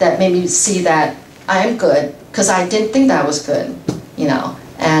me that made me see that I am good, because I didn't think that I was good, you know,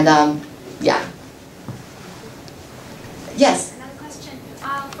 and yeah. Yes? Another question.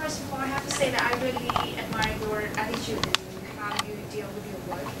 First of all, I have to say that I really admire your attitude and how you deal with your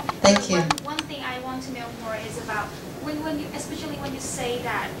work. Thank you. One thing I want to know more is about, when you, especially when you say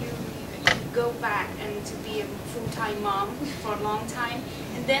that you go back and to be a full-time mom for a long time,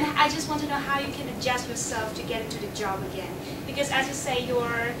 and then I just want to know how you can adjust yourself to get into the job again, because as you say,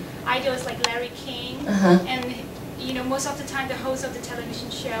 your idol is like Larry King, and you know, most of the time the host of the television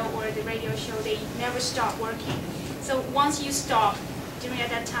show or the radio show, they never stop working. So once you stop during at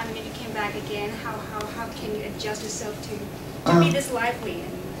that time and then you came back again, how can you adjust yourself to be this lively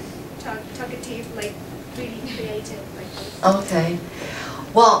and talkative, like really creative like this? Okay.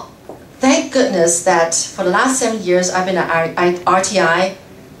 Well, thank goodness that for the last 7 years I've been at RTI.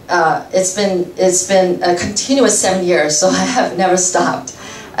 It's been a continuous 7 years, so I have never stopped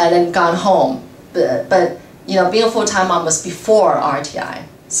and then gone home. But you know, being a full-time mom was before RTI.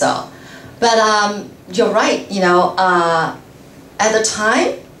 So, but you're right. You know, at the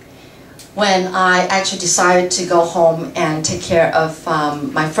time when I actually decided to go home and take care of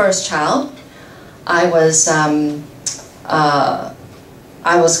my first child, I was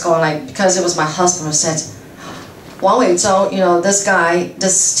going like, because it was my husband who said, Wang Weizhou, you know, this guy,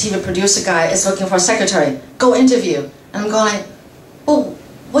 this TV producer guy is looking for a secretary. Go interview. And I'm going like, well,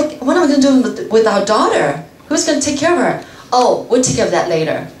 what am I going to do with our daughter? Who's going to take care of her? Oh, we'll take care of that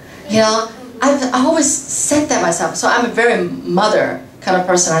later. You know, I always said that myself. So I'm a very mother kind of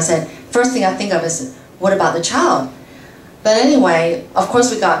person. I said, first thing I think of is, what about the child? But anyway, of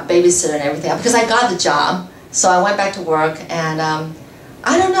course we got babysitter and everything, because I got the job. So I went back to work, and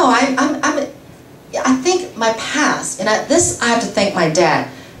I don't know, I think my past, and this I have to thank my dad,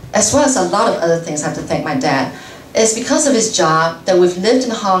 as well as a lot of other things I have to thank my dad, is because of his job that we've lived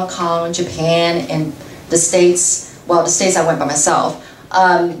in Hong Kong, Japan, and the States. Well, the States I went by myself.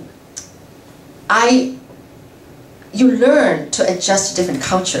 You learn to adjust to different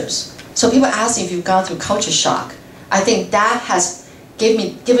cultures. So people ask me if you've gone through culture shock. I think that has given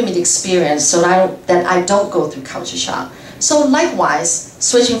me the experience so that I don't go through culture shock. So likewise,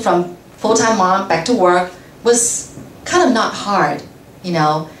 switching from full-time mom back to work was kind of not hard, you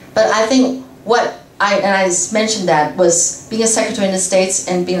know. But I think I mentioned that was being a secretary in the States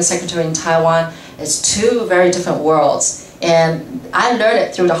and being a secretary in Taiwan is two very different worlds. And I learned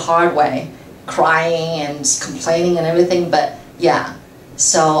it through the hard way, crying and complaining and everything. But yeah,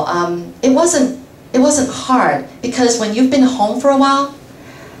 so it wasn't hard because when you've been home for a while,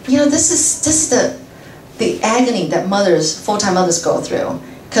 you know, this is the agony that full-time mothers go through.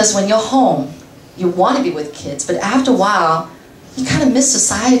 Because when you're home, you want to be with kids, but after a while, you kind of miss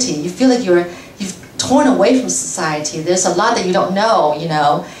society. You feel like you've torn away from society. There's a lot that you don't know, you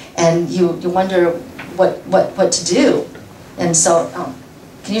know, and you wonder what to do. And so,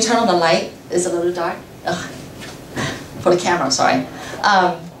 can you turn on the light? It's a little dark. Ugh. For the camera, sorry.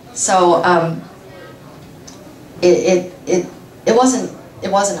 It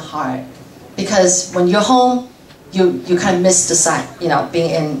wasn't hard because when you're home, you kind of miss the side, you know,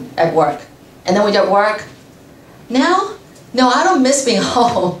 being at work. And then when you're at work, now, no, I don't miss being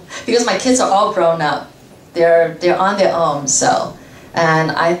home because my kids are all grown up. They're on their own, so.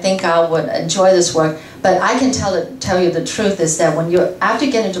 And I think I would enjoy this work. But I can tell you the truth is that after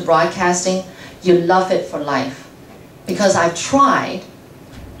you get into broadcasting, you love it for life. Because I've tried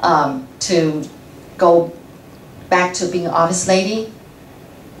to go back to being an office lady.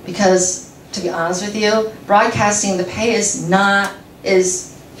 Because to be honest with you, broadcasting, the pay is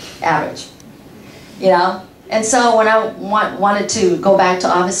average. You know? And so when I wanted to go back to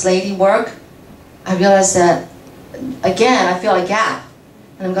office lady work, I realized that, again, I feel a gap.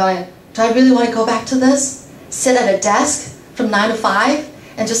 And I'm going, do I really want to go back to this? Sit at a desk from 9 to 5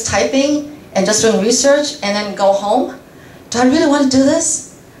 and just typing and just doing research and then go home? Do I really want to do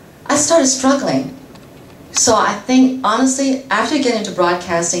this? I started struggling. So I think, honestly, after you get into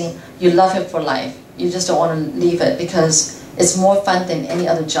broadcasting, you love it for life. You just don't want to leave it because it's more fun than any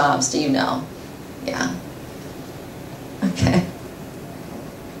other jobs that you know. Yeah. Okay.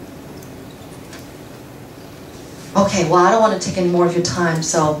 Okay, well, I don't want to take any more of your time,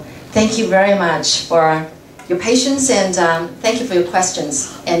 so thank you very much for your patience and thank you for your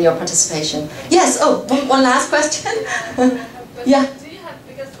questions and your participation. Yes, oh, one last question. Yeah. Do you have,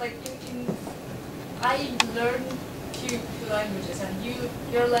 because like I learned few languages and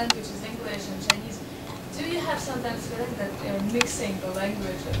your language is English and Chinese. Do you have sometimes feeling that you're mixing the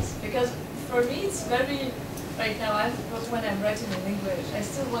languages? Because for me it's very, right now, when I'm writing in English, I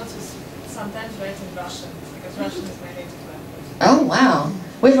still want to sometimes write in Russian, because Russian is my native language. Oh, wow.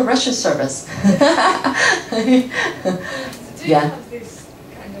 We have a Russian service. Do you have these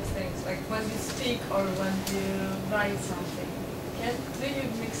kind of things, like when you speak or when you write something? Do you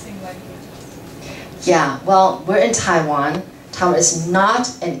mixing languages? Yeah, well, we're in Taiwan. Taiwan is not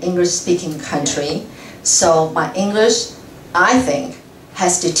an English-speaking country, so my English, I think,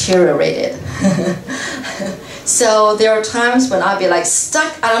 has deteriorated. So there are times when I'll be like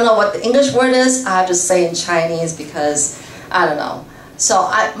stuck, I don't know what the English word is, I have to say in Chinese because, I don't know. So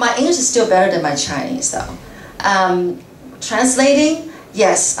my English is still better than my Chinese though. Translating,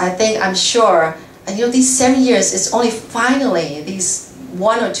 yes, I'm sure, and you know, these 7 years, it's only finally, these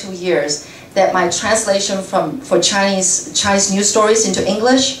 1 or 2 years, that my translation for Chinese news stories into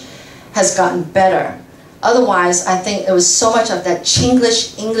English has gotten better. Otherwise, I think it was so much of that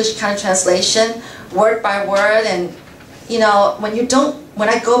Chinglish English kind of translation, word by word, and you know, when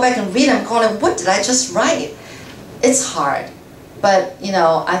I go back and read, I'm going, what did I just write? It's hard, but you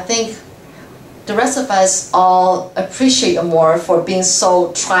know, I think the rest of us all appreciate you more for being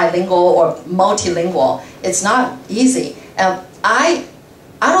so trilingual or multilingual. It's not easy. I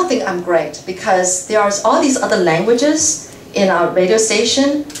don't think I'm great because there are all these other languages in our radio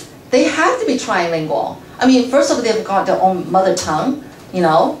station. They have to be trilingual. I mean, first of all, they've got their own mother tongue. You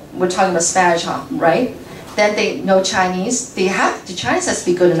know, we're talking about Spanish, right? Then they know Chinese. The Chinese has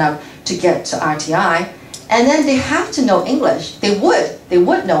to be good enough to get to RTI, and then they have to know English. They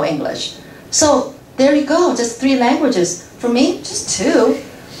would know English. So there you go. Just 3 languages. For me, just 2.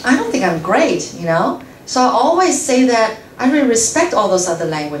 I don't think I'm great. You know. So I always say that I really respect all those other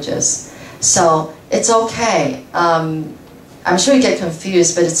languages. So it's okay. I'm sure you get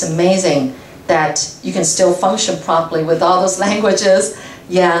confused, but it's amazing that you can still function properly with all those languages.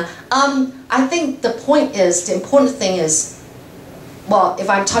 Yeah. I think the important thing is, well, if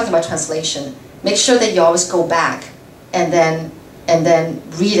I'm talking about translation, make sure that you always go back and then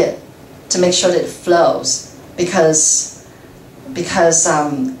read it to make sure that it flows, because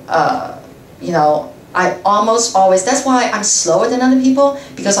you know, I almost always, that's why I'm slower than other people,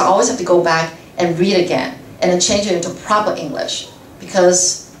 because I always have to go back and read again and then change it into proper English,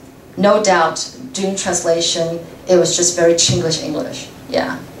 because no doubt doing translation, it was just very Chinglish English.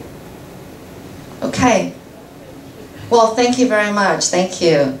 Yeah. Okay. Well, thank you very much. Thank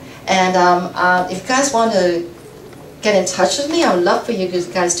you. And if you guys want to get in touch with me, I would love for you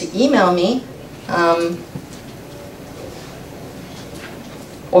guys to email me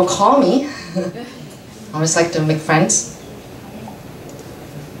or call me. I always like to make friends.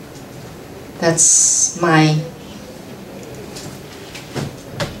 That's my,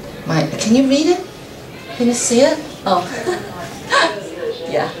 can you read it? Can you see it? Oh.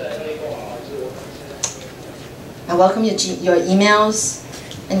 Yeah. I welcome your emails,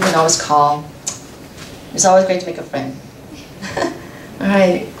 and you can always call. It's always great to make a friend. All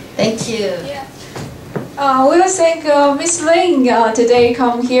right. Thank you. Yeah. We will thank Miss Lin today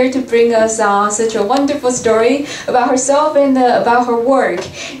come here to bring us such a wonderful story about herself and about her work.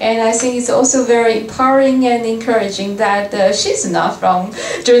 And I think it's also very empowering and encouraging that she's not from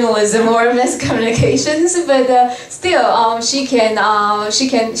journalism or mass communications, but still she can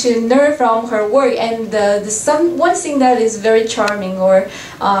learn from her work. And one thing that is very charming or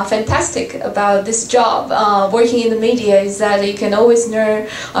fantastic about this job, working in the media, is that you can always learn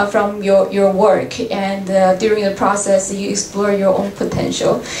from your work, and during the process you explore your own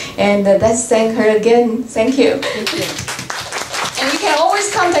potential. And let's thank her again. Thank you. Thank you. And you can always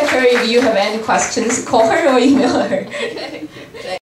contact her if you have any questions. Call her or email her.